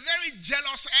is a very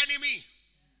jealous enemy.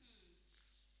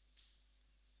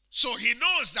 So he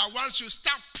knows that once you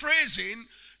start praising,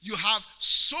 you have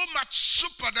so much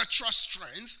supernatural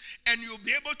strength, and you'll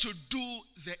be able to do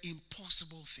the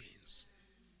impossible things.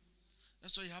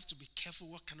 That's why you have to be careful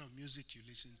what kind of music you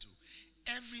listen to.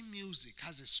 Every music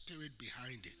has a spirit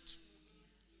behind it.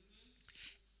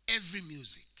 Every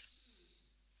music.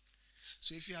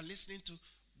 So if you are listening to,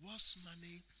 what's my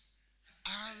name?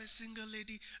 I'm a single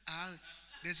lady.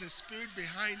 There's a spirit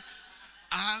behind,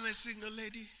 I'm a single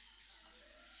lady.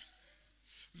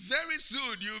 Very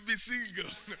soon you'll be single.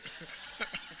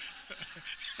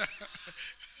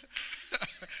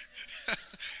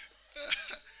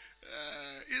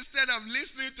 Instead of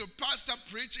listening to pastor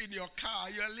preach in your car,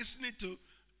 you're listening to,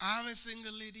 I'm a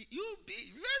single lady. You'll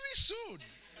be very soon.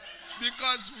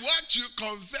 Because what you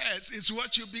confess is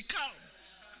what you become.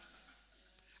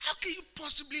 How can you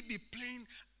possibly be playing?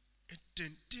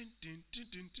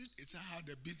 Is that how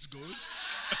the beats goes?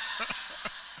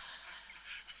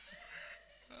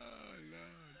 Oh,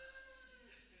 Lord.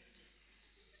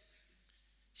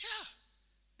 Yeah.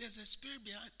 There's a spirit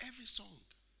behind every song.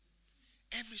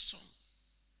 Every song.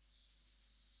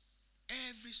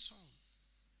 Every song.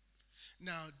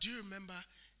 Now, do you remember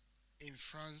in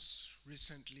France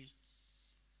recently,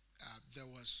 there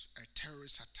was a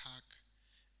terrorist attack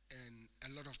and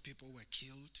a lot of people were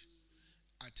killed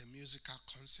at a musical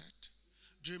concert?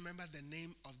 Do you remember the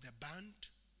name of the band?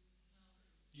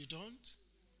 You don't?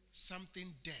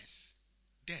 Something Death.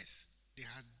 Death. They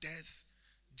had Death,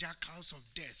 Jackals of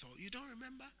Death. Or you don't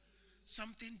remember?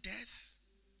 Something Death.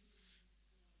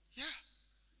 Yeah.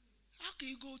 How can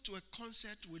you go to a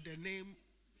concert with the name,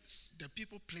 the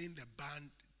people playing the band,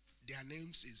 their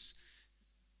names is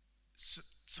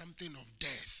something of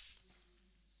death?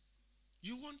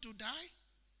 You want to die?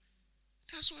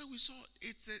 That's why we saw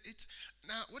it's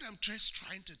now what I'm just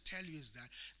trying to tell you is that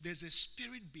there's a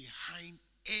spirit behind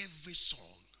every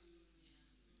song.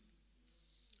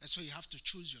 And so you have to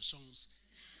choose your songs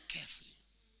carefully.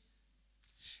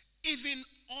 Even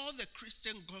all the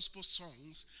Christian gospel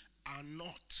songs are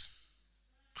not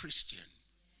Christian.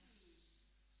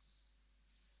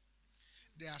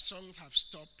 Their songs have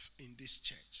stopped in this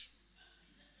church.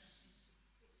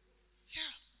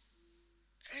 Yeah.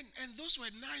 And those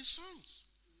were nice songs.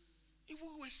 We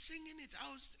were singing it.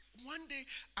 One day,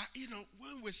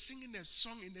 when we're singing a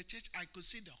song in the church, I could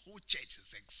see the whole church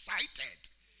is excited.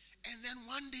 And then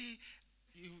one day,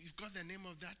 you've got the name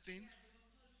of that thing?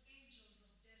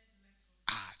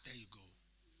 There you go.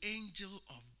 Angel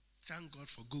of, thank God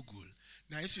for Google.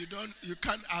 Now, if you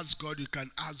can't ask God, you can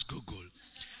ask Google.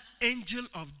 Angel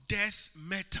of Death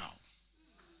Metal.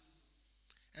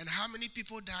 And how many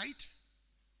people died?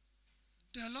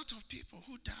 There are a lot of people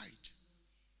who died.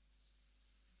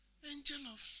 Angel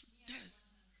of Death.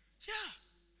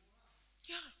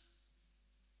 Yeah.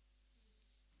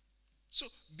 So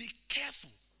be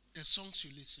careful the songs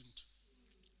you listen to.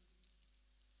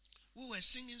 We were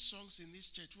singing songs in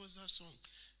this church. What was that song?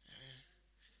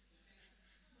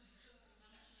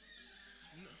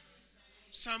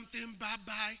 Something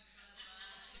bye-bye.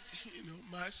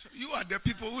 You are the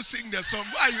people who sing the song.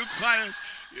 Why are you quiet?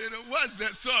 What's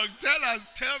that song?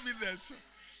 Tell me that song.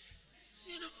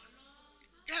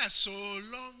 So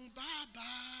long,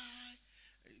 bye-bye.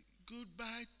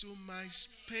 Goodbye to my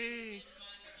pain.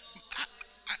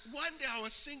 One day I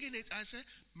was singing it. I said,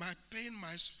 my pain,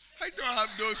 I don't have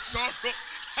no sorrow.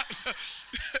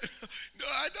 No,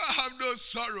 I don't have no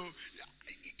sorrow.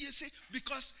 You see,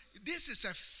 because this is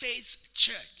a faith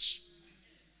church.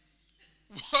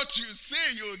 What you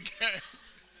say, you get.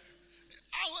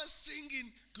 I was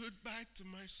singing, goodbye to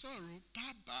my sorrow,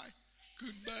 bye-bye.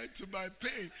 Goodbye to my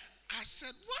pain. I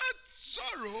said, what?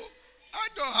 Sorrow? I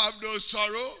don't have no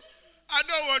sorrow. I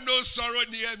don't want no sorrow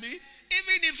near me.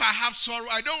 Even if I have sorrow,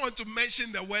 I don't want to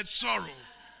mention the word sorrow.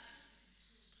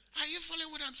 Are you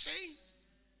following what I'm saying?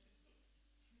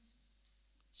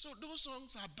 So those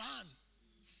songs are banned.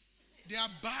 They are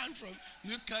banned from,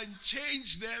 you can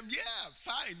change them. Yeah,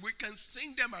 fine. We can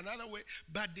sing them another way,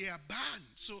 but they are banned.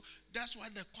 So that's why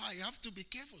the choir, you have to be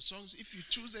careful. Songs, if you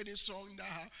choose any song that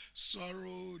have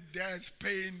sorrow, death,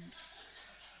 pain,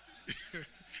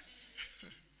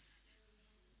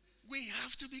 we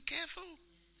have to be careful.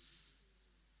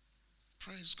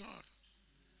 Praise God.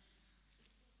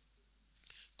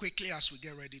 Quickly as we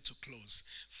get ready to close,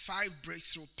 5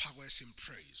 breakthrough powers in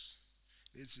praise.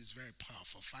 This is very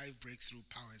powerful. 5 breakthrough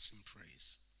powers in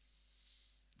praise.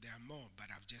 There are more, but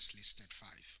I've just listed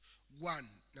 5.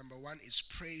 Number one is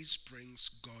praise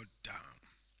brings God down.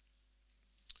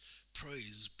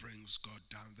 Praise brings God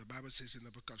down. The Bible says in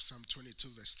the book of Psalm 22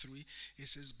 verse 3, it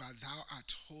says, but thou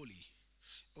art holy,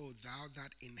 O thou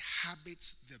that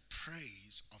inhabits the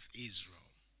praise of Israel.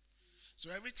 So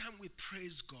every time we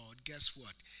praise God, guess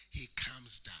what? He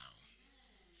comes down.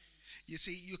 You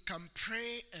see, you can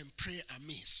pray and pray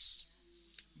amiss,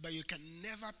 but you can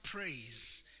never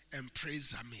praise and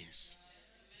praise amiss.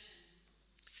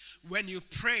 When you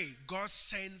pray, God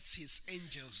sends his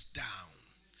angels down.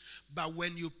 But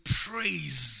when you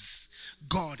praise,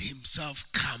 God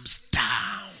himself comes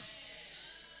down.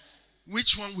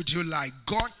 Which one would you like?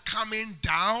 God coming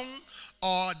down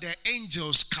or the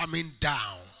angels coming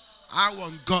down? I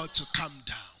want God to come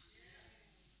down.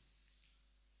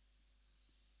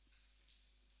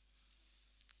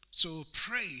 So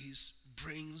praise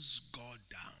brings God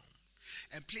down.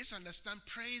 And please understand,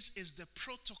 praise is the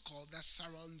protocol that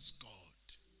surrounds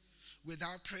God.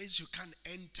 Without praise, you can't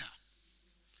enter.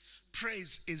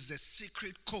 Praise is the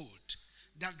secret code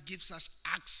that gives us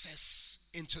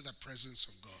access into the presence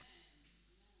of God.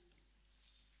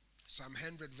 Psalm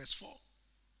 100 verse 4.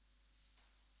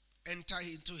 Enter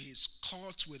into his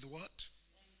courts with what?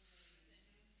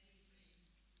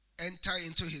 Enter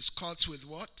into his courts with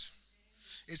what?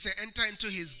 It says enter into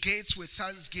his gates with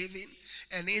thanksgiving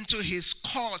and into his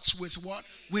courts with what?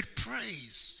 With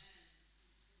praise.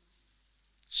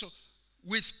 So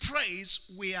with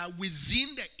praise, we are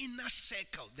within the inner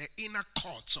circle, the inner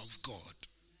courts of God.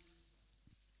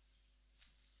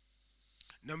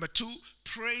 Number 2,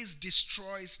 praise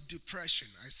destroys depression.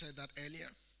 I said that earlier.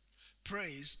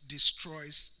 Praise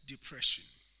destroys depression.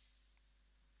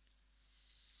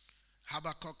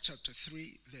 Habakkuk chapter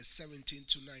 3, verse 17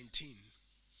 to 19.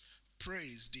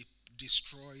 Praise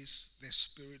destroys the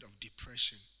spirit of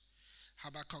depression.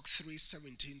 Habakkuk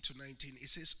 3:17 to 19. It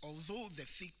says, although the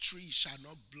fig tree shall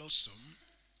not blossom,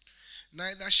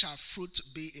 neither shall fruit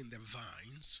be in the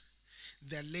vines,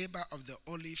 the labor of the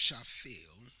olive shall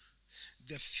fail,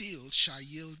 the field shall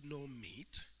yield no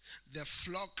meat, the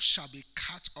flock shall be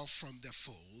cut off from the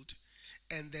fold,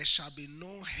 and there shall be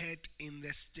no head in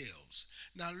the stalls.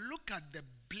 Now look at the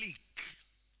bleak,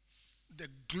 the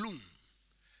gloom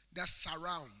that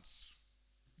surrounds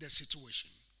the situation.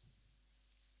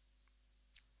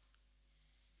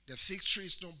 The fig tree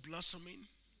is not blossoming.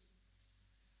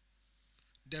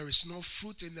 There is no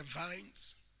fruit in the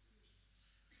vines.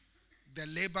 The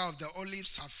labor of the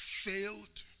olives have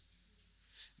failed.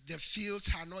 The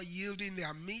fields are not yielding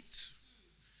their meat.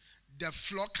 The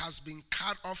flock has been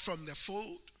cut off from the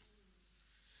fold.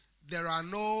 There are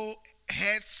no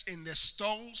heads in the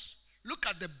stalls. Look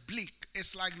at the bleak.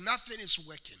 It's like nothing is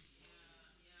working.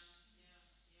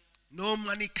 No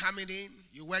money coming in.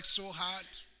 You work so hard.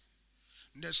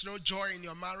 There's no joy in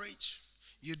your marriage.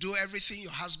 You do everything.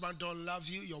 Your husband don't love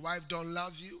you. Your wife don't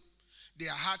love you.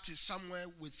 Their heart is somewhere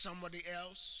with somebody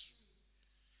else.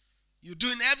 You're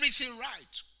doing everything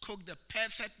right. Cook the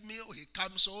perfect meal. He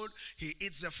comes home. He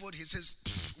eats the food. He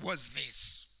says, what's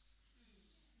this?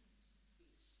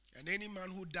 And any man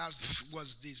who does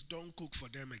what's this, don't cook for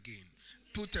them again.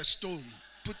 Put a stone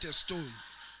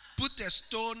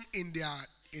in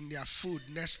their food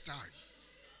next time.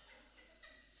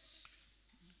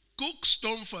 Cook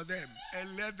stone for them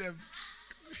and let them.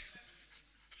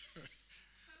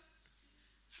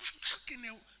 How can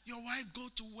your wife go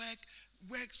to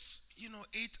works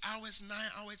 8 hours, 9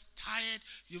 hours, tired?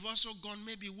 You've also gone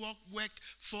maybe work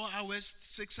 4 hours,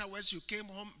 6 hours. You came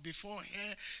home before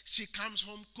her. She comes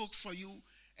home, cook for you,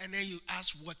 and then you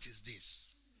ask, what is this?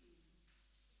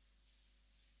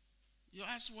 You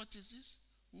ask, what is this?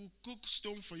 We'll cook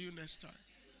stone for you next time.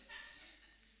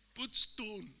 Put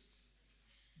stone.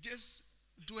 Just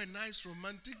do a nice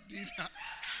romantic dinner.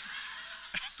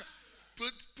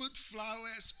 Put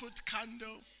flowers, put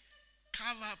candle,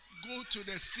 cover, go to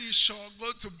the seashore,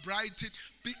 go to Brighton,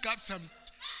 pick up some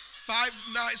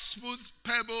 5 nice smooth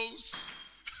pebbles.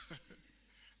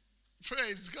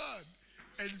 Praise God.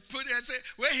 And put it and say,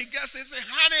 when he gets it, say,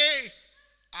 honey,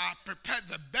 I prepared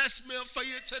the best meal for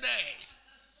you today.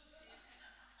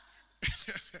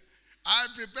 I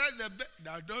prepared the best.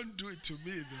 Now don't do it to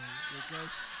me though,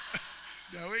 because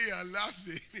the way you're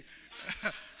laughing,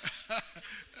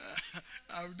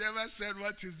 I've never said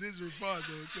what is this before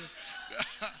though. So,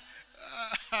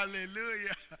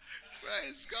 hallelujah.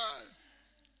 Praise God.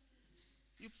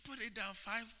 You put it down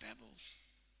 5 pebbles.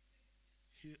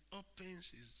 He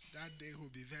opens, that day he'll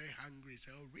be very hungry. He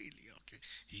said, oh really? Okay.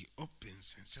 He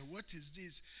opens and said, what is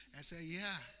this? I said,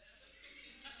 yeah.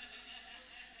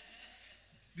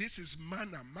 This is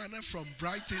manna from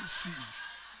Brighton Sea.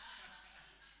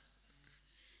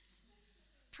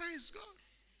 Praise God.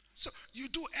 So you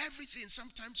do everything.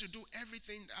 Sometimes you do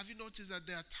everything. Have you noticed that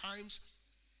there are times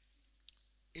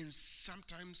in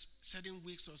sometimes certain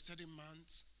weeks or certain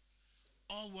months,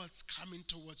 all what's coming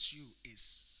towards you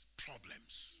is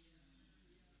problems.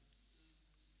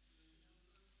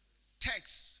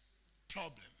 Text,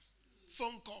 problem.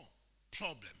 Phone call,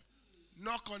 problem.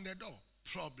 Knock on the door,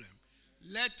 problem.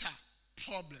 Letter,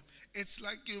 problem. It's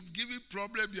like you've given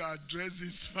problem, your address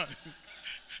is fine.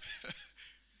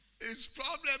 It's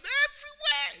problem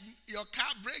everywhere. Your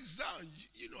car breaks down.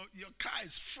 Your car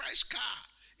is fresh car.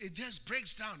 It just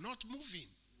breaks down, not moving.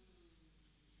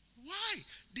 Why?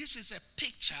 This is a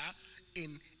picture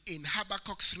in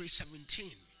Habakkuk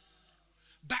 3:17.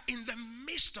 But in the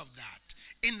midst of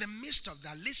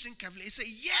that, listen carefully. It says,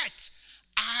 yet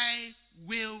I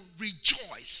will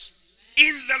rejoice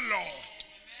in the Lord.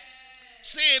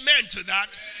 Say amen to that.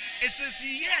 It says,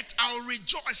 yet I will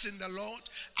rejoice in the Lord.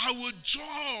 I will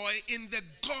joy in the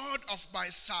God of my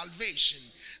salvation.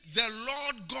 The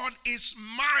Lord God is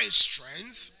my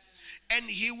strength, and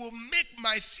he will make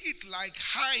my feet like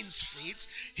hinds' feet.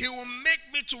 He will make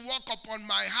me to walk upon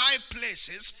my high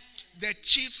places, the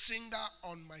chief singer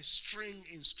on my string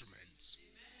instruments.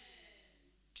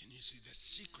 Can you see the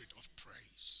secret of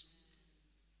praise?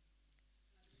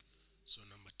 So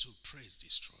number 2, praise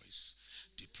destroys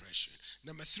depression.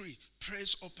 Number 3,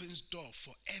 praise opens door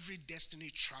for every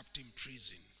destiny trapped in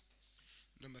prison.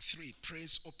 Number 3,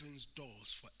 praise opens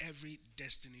doors for every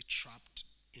destiny trapped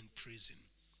in prison.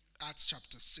 Acts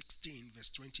chapter 16, verse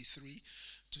 23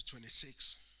 to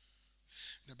 26.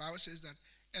 The Bible says that,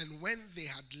 and when they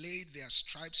had laid their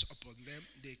stripes upon them,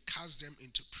 they cast them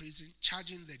into prison,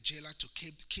 charging the jailer to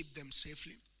keep them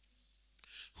safely.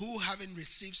 who having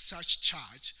received such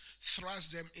charge,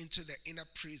 thrust them into the inner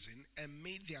prison and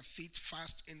made their feet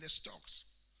fast in the stocks.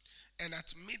 And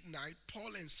at midnight,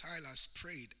 Paul and Silas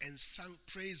prayed and sang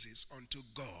praises unto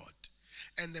God.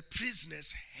 And the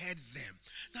prisoners heard them.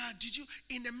 Now,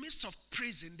 in the midst of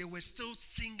prison, they were still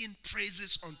singing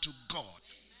praises unto God.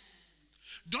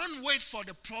 Don't wait for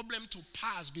the problem to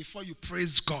pass before you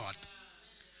praise God.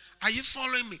 Are you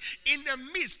following me? In the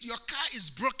midst, your car is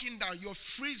broken down, you're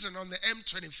freezing on the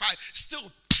M25,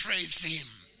 still praise Him.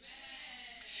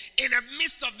 In the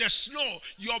midst of the snow,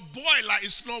 your boiler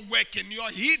is not working, your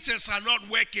heaters are not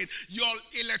working, your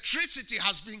electricity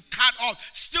has been cut off,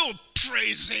 still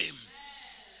praise Him.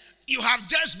 You have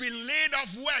just been laid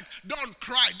off work, don't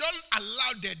cry. Don't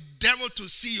allow the devil to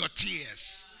see your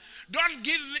tears. Don't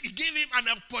give him an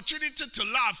opportunity to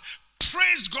laugh.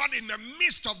 Praise God in the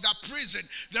midst of that prison.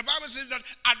 The Bible says that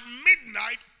at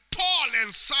midnight, Paul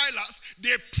and Silas,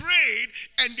 they prayed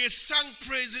and they sang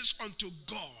praises unto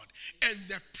God. And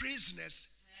the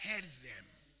prisoners heard them.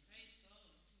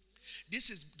 This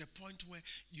is the point where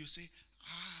you say,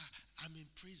 I'm in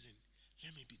prison.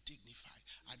 Let me be dignified.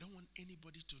 I don't want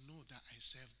anybody to know that I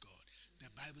serve God. The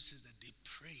Bible says that they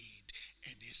prayed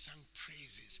and they sang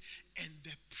praises and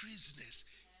the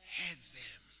prisoners heard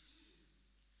them.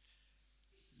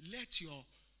 Let your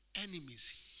enemies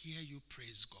hear you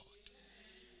praise God.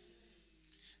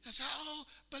 I say,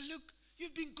 but look,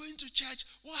 you've been going to church.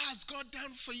 What has God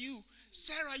done for you?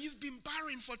 Sarah, you've been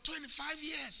barren for 25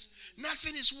 years.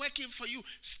 Nothing is working for you.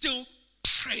 Still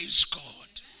praise God.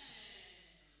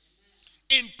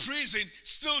 In prison,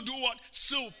 still do what?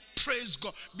 Still praise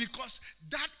God. Because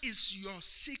that is your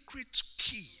secret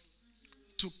key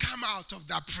to come out of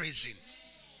that prison.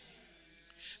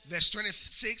 Verse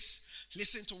 26,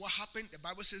 listen to what happened. The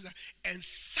Bible says that, and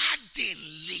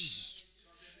suddenly,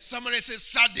 somebody says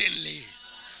suddenly.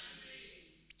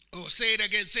 Oh, say it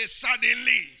again. Say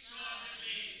suddenly.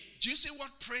 Do you see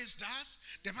what praise does?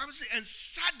 The Bible says, and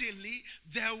suddenly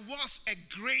there was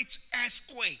a great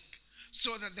earthquake, so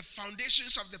that the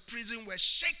foundations of the prison were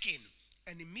shaken,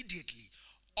 and immediately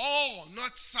all,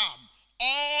 not some,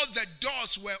 all the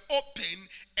doors were open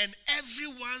and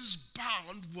everyone's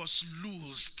bound was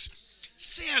loosed.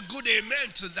 Say a good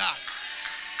amen to that.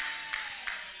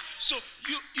 So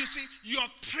you see, your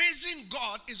praising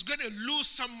God is going to lose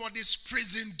somebody's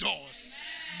prison doors.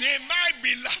 They might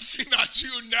be laughing at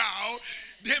you now.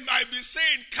 They might be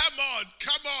saying, come on,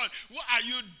 what are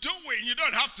you doing? You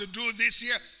don't have to do this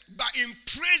here. But in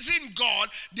praising God,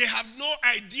 they have no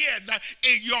idea that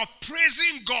you're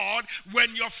praising God.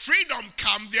 When your freedom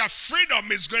comes, their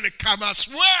freedom is going to come as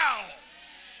well.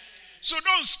 So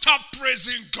don't stop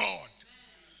praising God.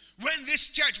 When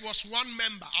this church was one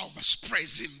member, I was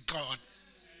praising God.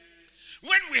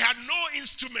 When we had no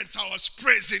instruments, I was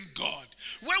praising God.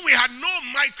 When we had no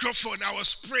microphone, I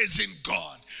was praising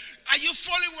God. Are you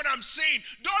following what I'm saying?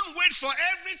 Don't wait for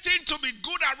everything to be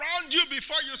good around you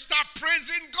before you start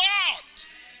praising God.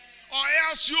 Or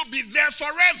else you'll be there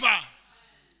forever.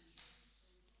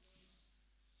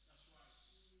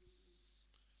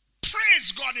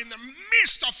 Praise God in the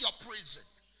midst of your prison.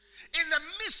 In the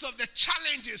midst of the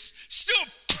challenges,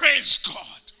 still praise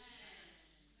God.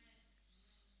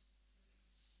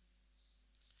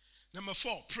 Number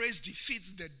 4, praise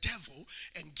defeats the devil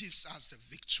and gives us the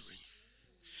victory.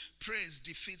 Praise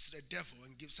defeats the devil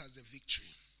and gives us the victory.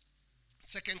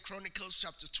 2 Chronicles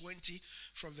chapter 20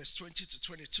 from verse 20 to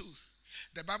 22.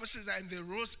 The Bible says that, and they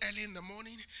rose early in the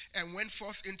morning and went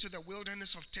forth into the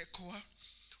wilderness of Tekoa.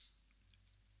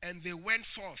 And they went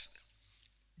forth.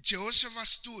 Jehoshaphat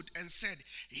stood and said,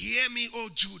 hear me, O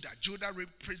Judah. Judah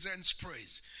represents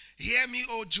praise. Hear me,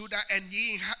 O Judah, and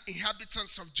ye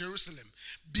inhabitants of Jerusalem.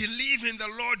 Believe in the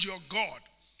Lord your God,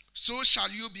 so shall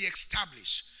you be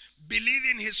established. Believe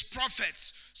in his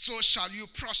prophets, so shall you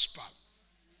prosper.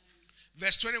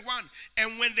 Verse 21,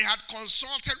 and when they had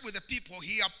consulted with the people,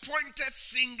 he appointed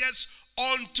singers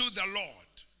unto the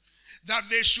Lord, that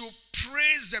they should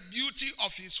praise the beauty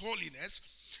of his holiness,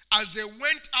 as they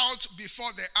went out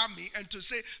before the army, and to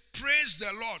say, praise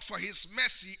the Lord, for his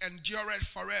mercy endureth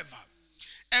forever.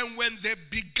 And when they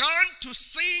began to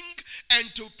sing and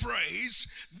to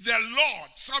praise the Lord,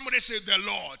 somebody say the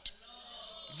Lord.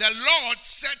 The Lord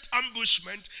set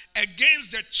ambushment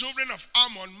against the children of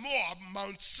Ammon, Moab,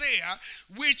 Mount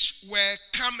Seir, which were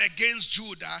come against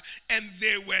Judah, and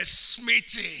they were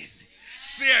smitten.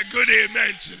 Say a good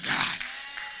amen to that.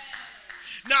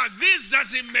 Now, this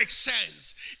doesn't make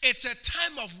sense. It's a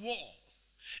time of war.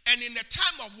 And in the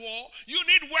time of war, you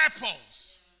need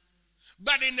weapons.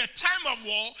 But in the time of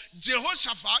war,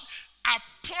 Jehoshaphat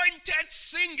appointed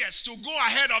singers to go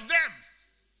ahead of them.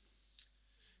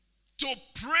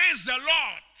 the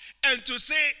Lord and to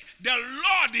say the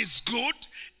Lord is good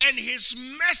and his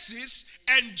mercies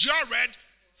endureth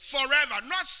forever.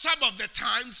 Not some of the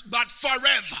times, but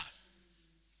forever.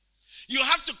 You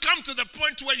have to come to the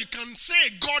point where you can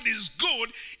say God is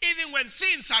good even when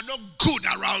things are not good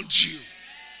around you.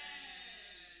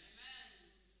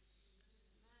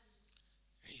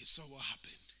 And you saw what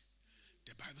happened.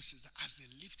 The Bible says that as they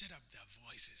lifted up their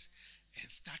voices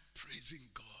and start praising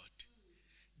God,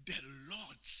 the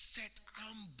Lord set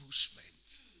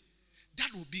ambushment.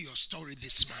 That will be your story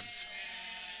this month.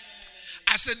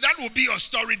 I said that will be your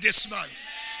story this month.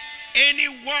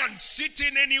 Anyone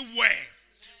sitting anywhere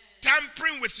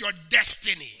tampering with your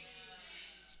destiny,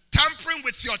 tampering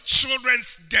with your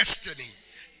children's destiny,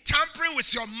 tampering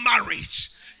with your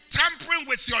marriage, tampering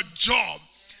with your job,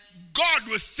 God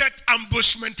will set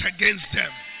ambushment against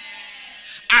them.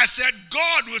 I said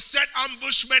God will set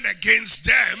ambushment against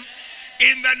them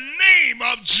in the name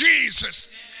of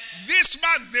Jesus. This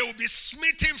month they will be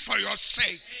smitten for your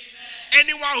sake.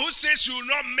 Anyone who says you will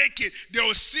not make it, they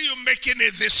will see you making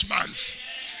it this month.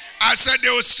 I said they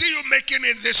will see you making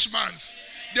it this month.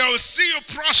 They will see you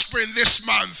prospering this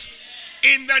month.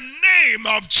 In the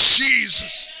name of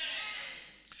Jesus.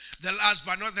 The last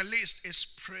but not the least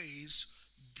is praise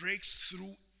breaks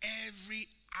through every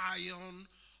iron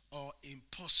or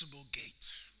impossible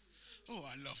gate. Oh,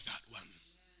 I love that one.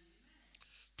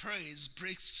 Praise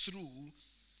breaks through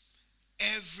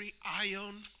every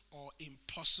iron or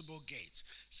impossible gate.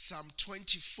 Psalm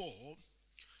 24,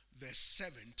 verse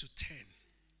 7 to 10.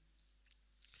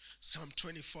 Psalm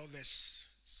 24,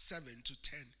 verse 7 to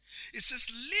 10. It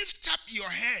says, lift up your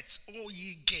heads, O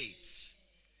ye gates,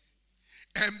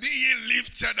 and be ye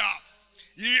lifted up,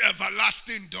 ye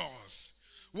everlasting doors.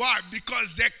 Why?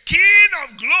 Because the King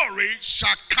of glory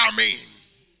shall come in.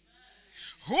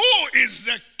 Who is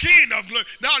the King of glory?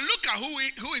 Now look at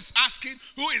who is asking,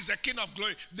 who is the King of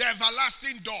glory? The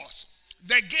everlasting doors.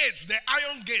 The gates, the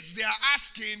iron gates, they are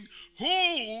asking,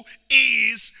 who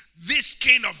is this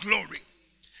King of glory?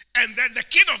 And then the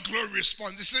King of glory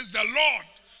responds. He says, the Lord,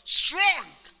 strong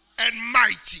and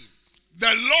mighty.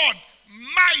 The Lord,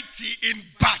 mighty in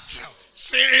battle.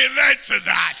 Say amen to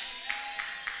that.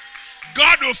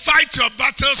 God will fight your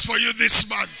battles for you this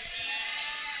month.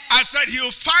 I said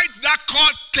he'll fight that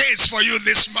court case for you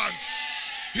this month.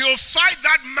 He'll fight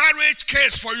that marriage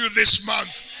case for you this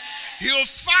month. He'll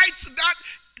fight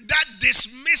that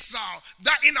dismissal,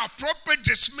 that inappropriate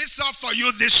dismissal for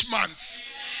you this month.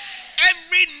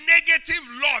 Every negative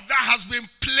law that has been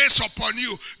placed upon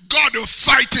you, God will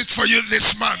fight it for you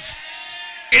this month.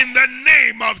 In the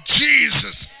name of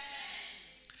Jesus.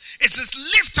 It says,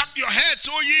 lift up your heads,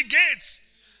 O ye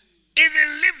gates. Even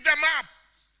lift them up,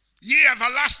 ye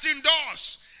everlasting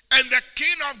doors. And the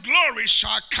King of glory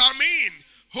shall come in.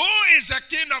 Who is the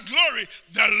King of glory?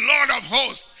 The Lord of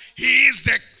hosts. He is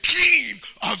the King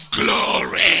of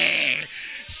glory.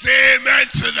 Say amen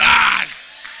to that.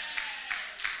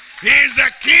 He is the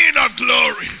King of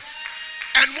glory.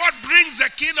 And what brings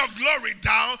the King of glory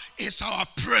down is our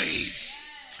praise.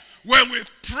 When we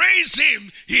praise him,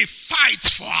 he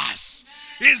fights for us.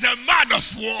 He's a man of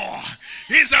war.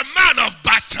 He's a man of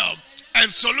battle. And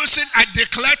solution, I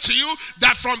declare to you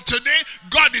that from today,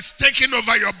 God is taking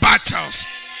over your battles.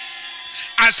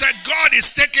 I said, God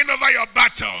is taking over your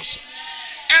battles.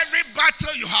 Every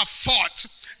battle you have fought,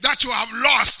 that you have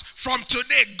lost, from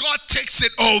today, God takes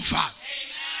it over.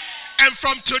 And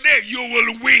from today, you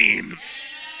will win.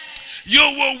 You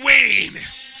will win.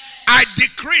 I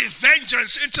decree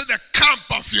vengeance into the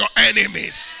camp of your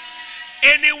enemies.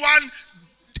 Anyone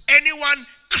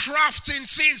crafting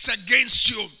things against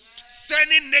you,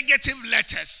 sending negative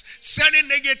letters, sending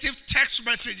negative text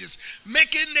messages,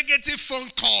 making negative phone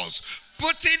calls,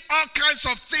 putting all kinds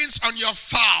of things on your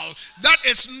file that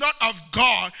is not of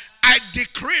God, I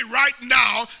decree right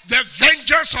now the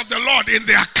vengeance of the Lord in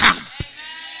their camp.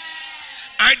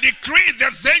 I decree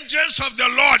the vengeance of the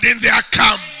Lord in their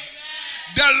camp.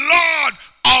 The Lord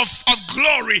of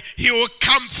glory, he will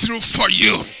come through for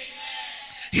you.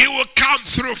 He will come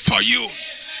through for you.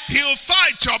 He will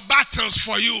fight your battles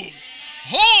for you.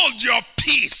 Hold your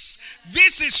peace.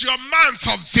 This is your month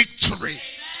of victory.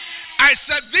 I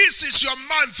said this is your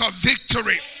month of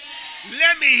victory.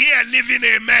 Let me hear a living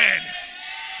amen.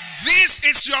 This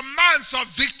is your month of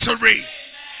victory.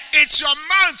 It's your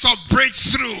month of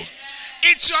breakthrough.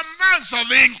 It's your month of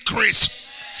increase.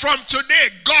 From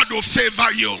today, God will favor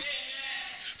you.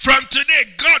 From today,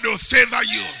 God will favor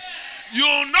you. You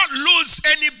will not lose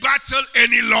any battle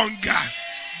any longer.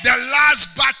 The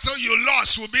last battle you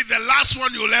lost will be the last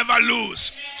one you'll ever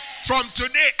lose. From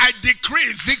today, I decree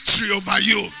victory over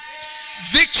you.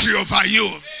 Victory over you.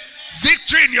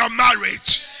 victory in your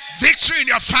marriage, victory in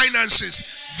your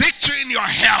finances, victory in your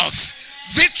health,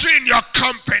 victory in your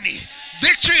company,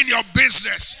 victory in your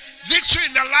business, victory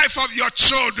in the life of your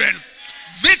children,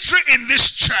 victory in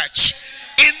this church.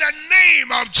 In the name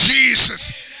of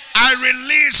Jesus, I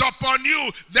release upon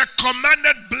you the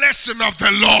commanded blessing of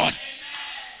the Lord.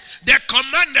 The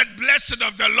commanded blessing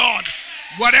of the Lord.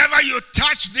 Whatever you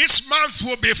touch this month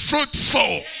will be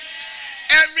fruitful.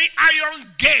 Every iron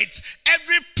gate,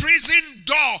 every prison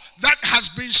door that has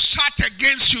been shut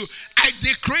against you, I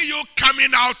decree you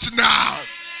coming out now.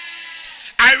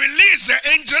 I release the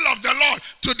angel of the Lord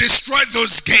to destroy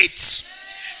those gates.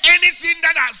 Anything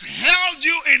that has held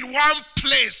you in one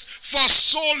place for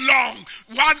so long,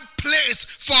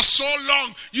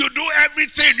 you do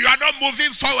everything, you are not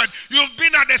moving forward. You've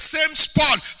been at the same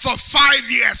spot for 5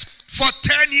 years, for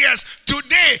 10 years.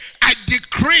 Today, I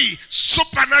decree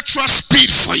supernatural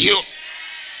speed for you.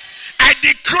 I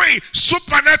decree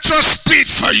supernatural speed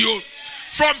for you.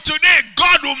 From today,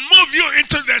 God will move you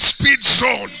into the speed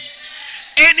zone.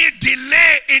 Any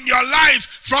delay in your life,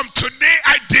 from today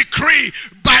I decree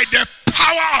by the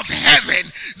power of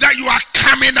heaven that you are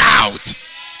coming out.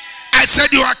 I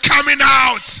said you are coming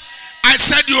out. I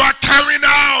said you are coming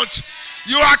out.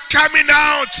 You are coming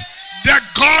out. The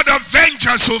God of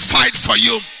vengeance will fight for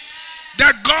you.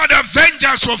 The God of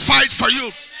vengeance will fight for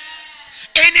you.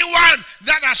 Anyone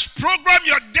that has programmed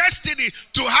your destiny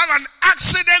to have an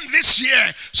accident this year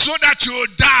so that you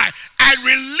will die, I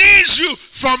release you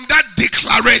from that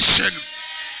declaration.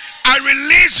 I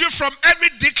release you from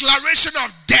every declaration of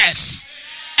death,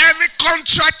 every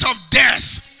contract of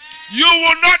death. You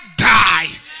will not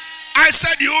die. I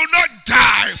said you will not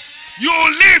die. You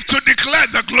will live to declare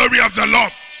the glory of the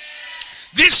Lord.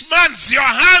 This month, your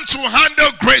hands will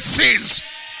handle great things.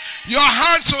 Your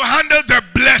hands will handle the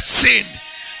blessing.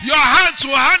 Your hands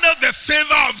will handle the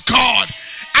favor of God.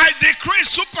 I decree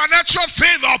supernatural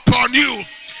favor upon you.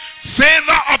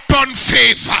 Favor upon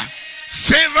favor.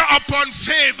 Favor upon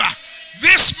favor.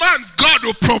 This month, God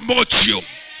will promote you.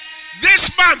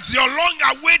 This month, your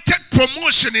long-awaited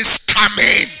promotion is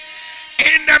coming.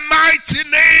 In the mighty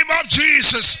name of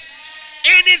Jesus.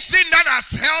 Anything that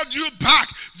has held you back,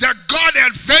 the God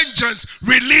of vengeance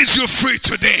release you free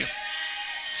today.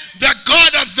 The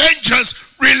God of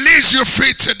vengeance release you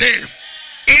free today.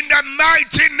 In the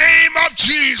mighty name of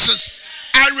Jesus,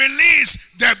 I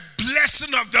release the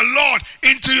blessing of the Lord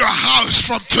into your house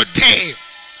from today.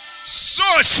 So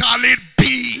shall it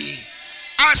be.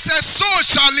 I said, so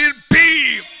shall it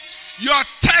be. Your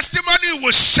testimony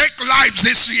will shake lives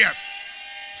this year.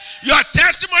 Your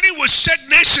testimony will shake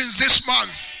nations this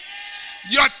month.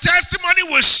 Your testimony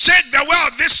will shake the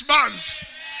world this month.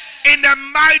 In the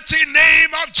mighty name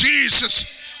of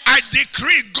Jesus, I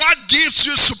decree God gives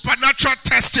you supernatural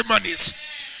testimonies,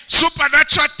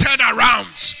 supernatural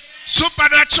turnarounds,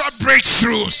 supernatural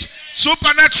breakthroughs,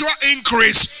 supernatural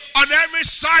increase. On every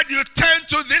side you turn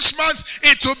to this month,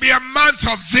 it will be a month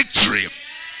of victory.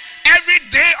 Every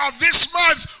day of this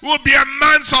month will be a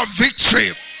month of victory.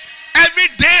 Every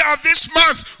day of this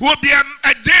month will be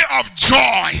a day of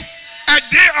joy, a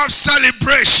day of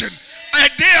celebration, a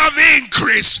day of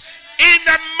increase. In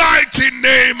the mighty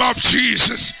name of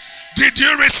Jesus. Did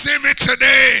you receive it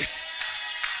today?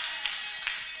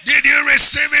 Did you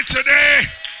receive it today?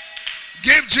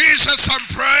 Give Jesus some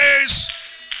praise.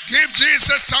 Give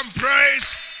Jesus some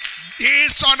praise. He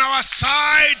is on our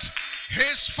side.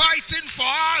 He's fighting for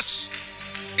us.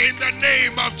 In the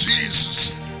name of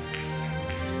Jesus.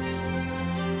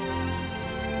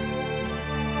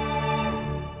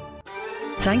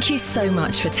 Thank you so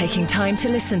much for taking time to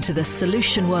listen to the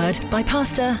Solution Word by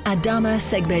Pastor Adama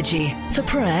Segbeji. For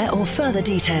prayer or further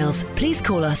details, please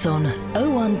call us on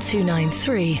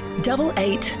 01293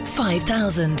 88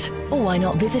 5000. Or why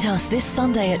not visit us this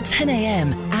Sunday at 10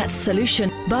 a.m. at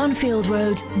Solution, Barnfield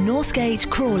Road, Northgate,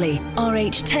 Crawley,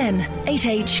 RH10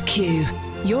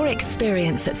 8HQ. Your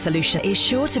experience at Solution is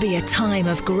sure to be a time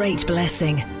of great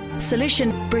blessing.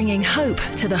 Solution, bringing hope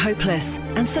to the hopeless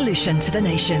and solution to the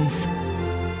nations.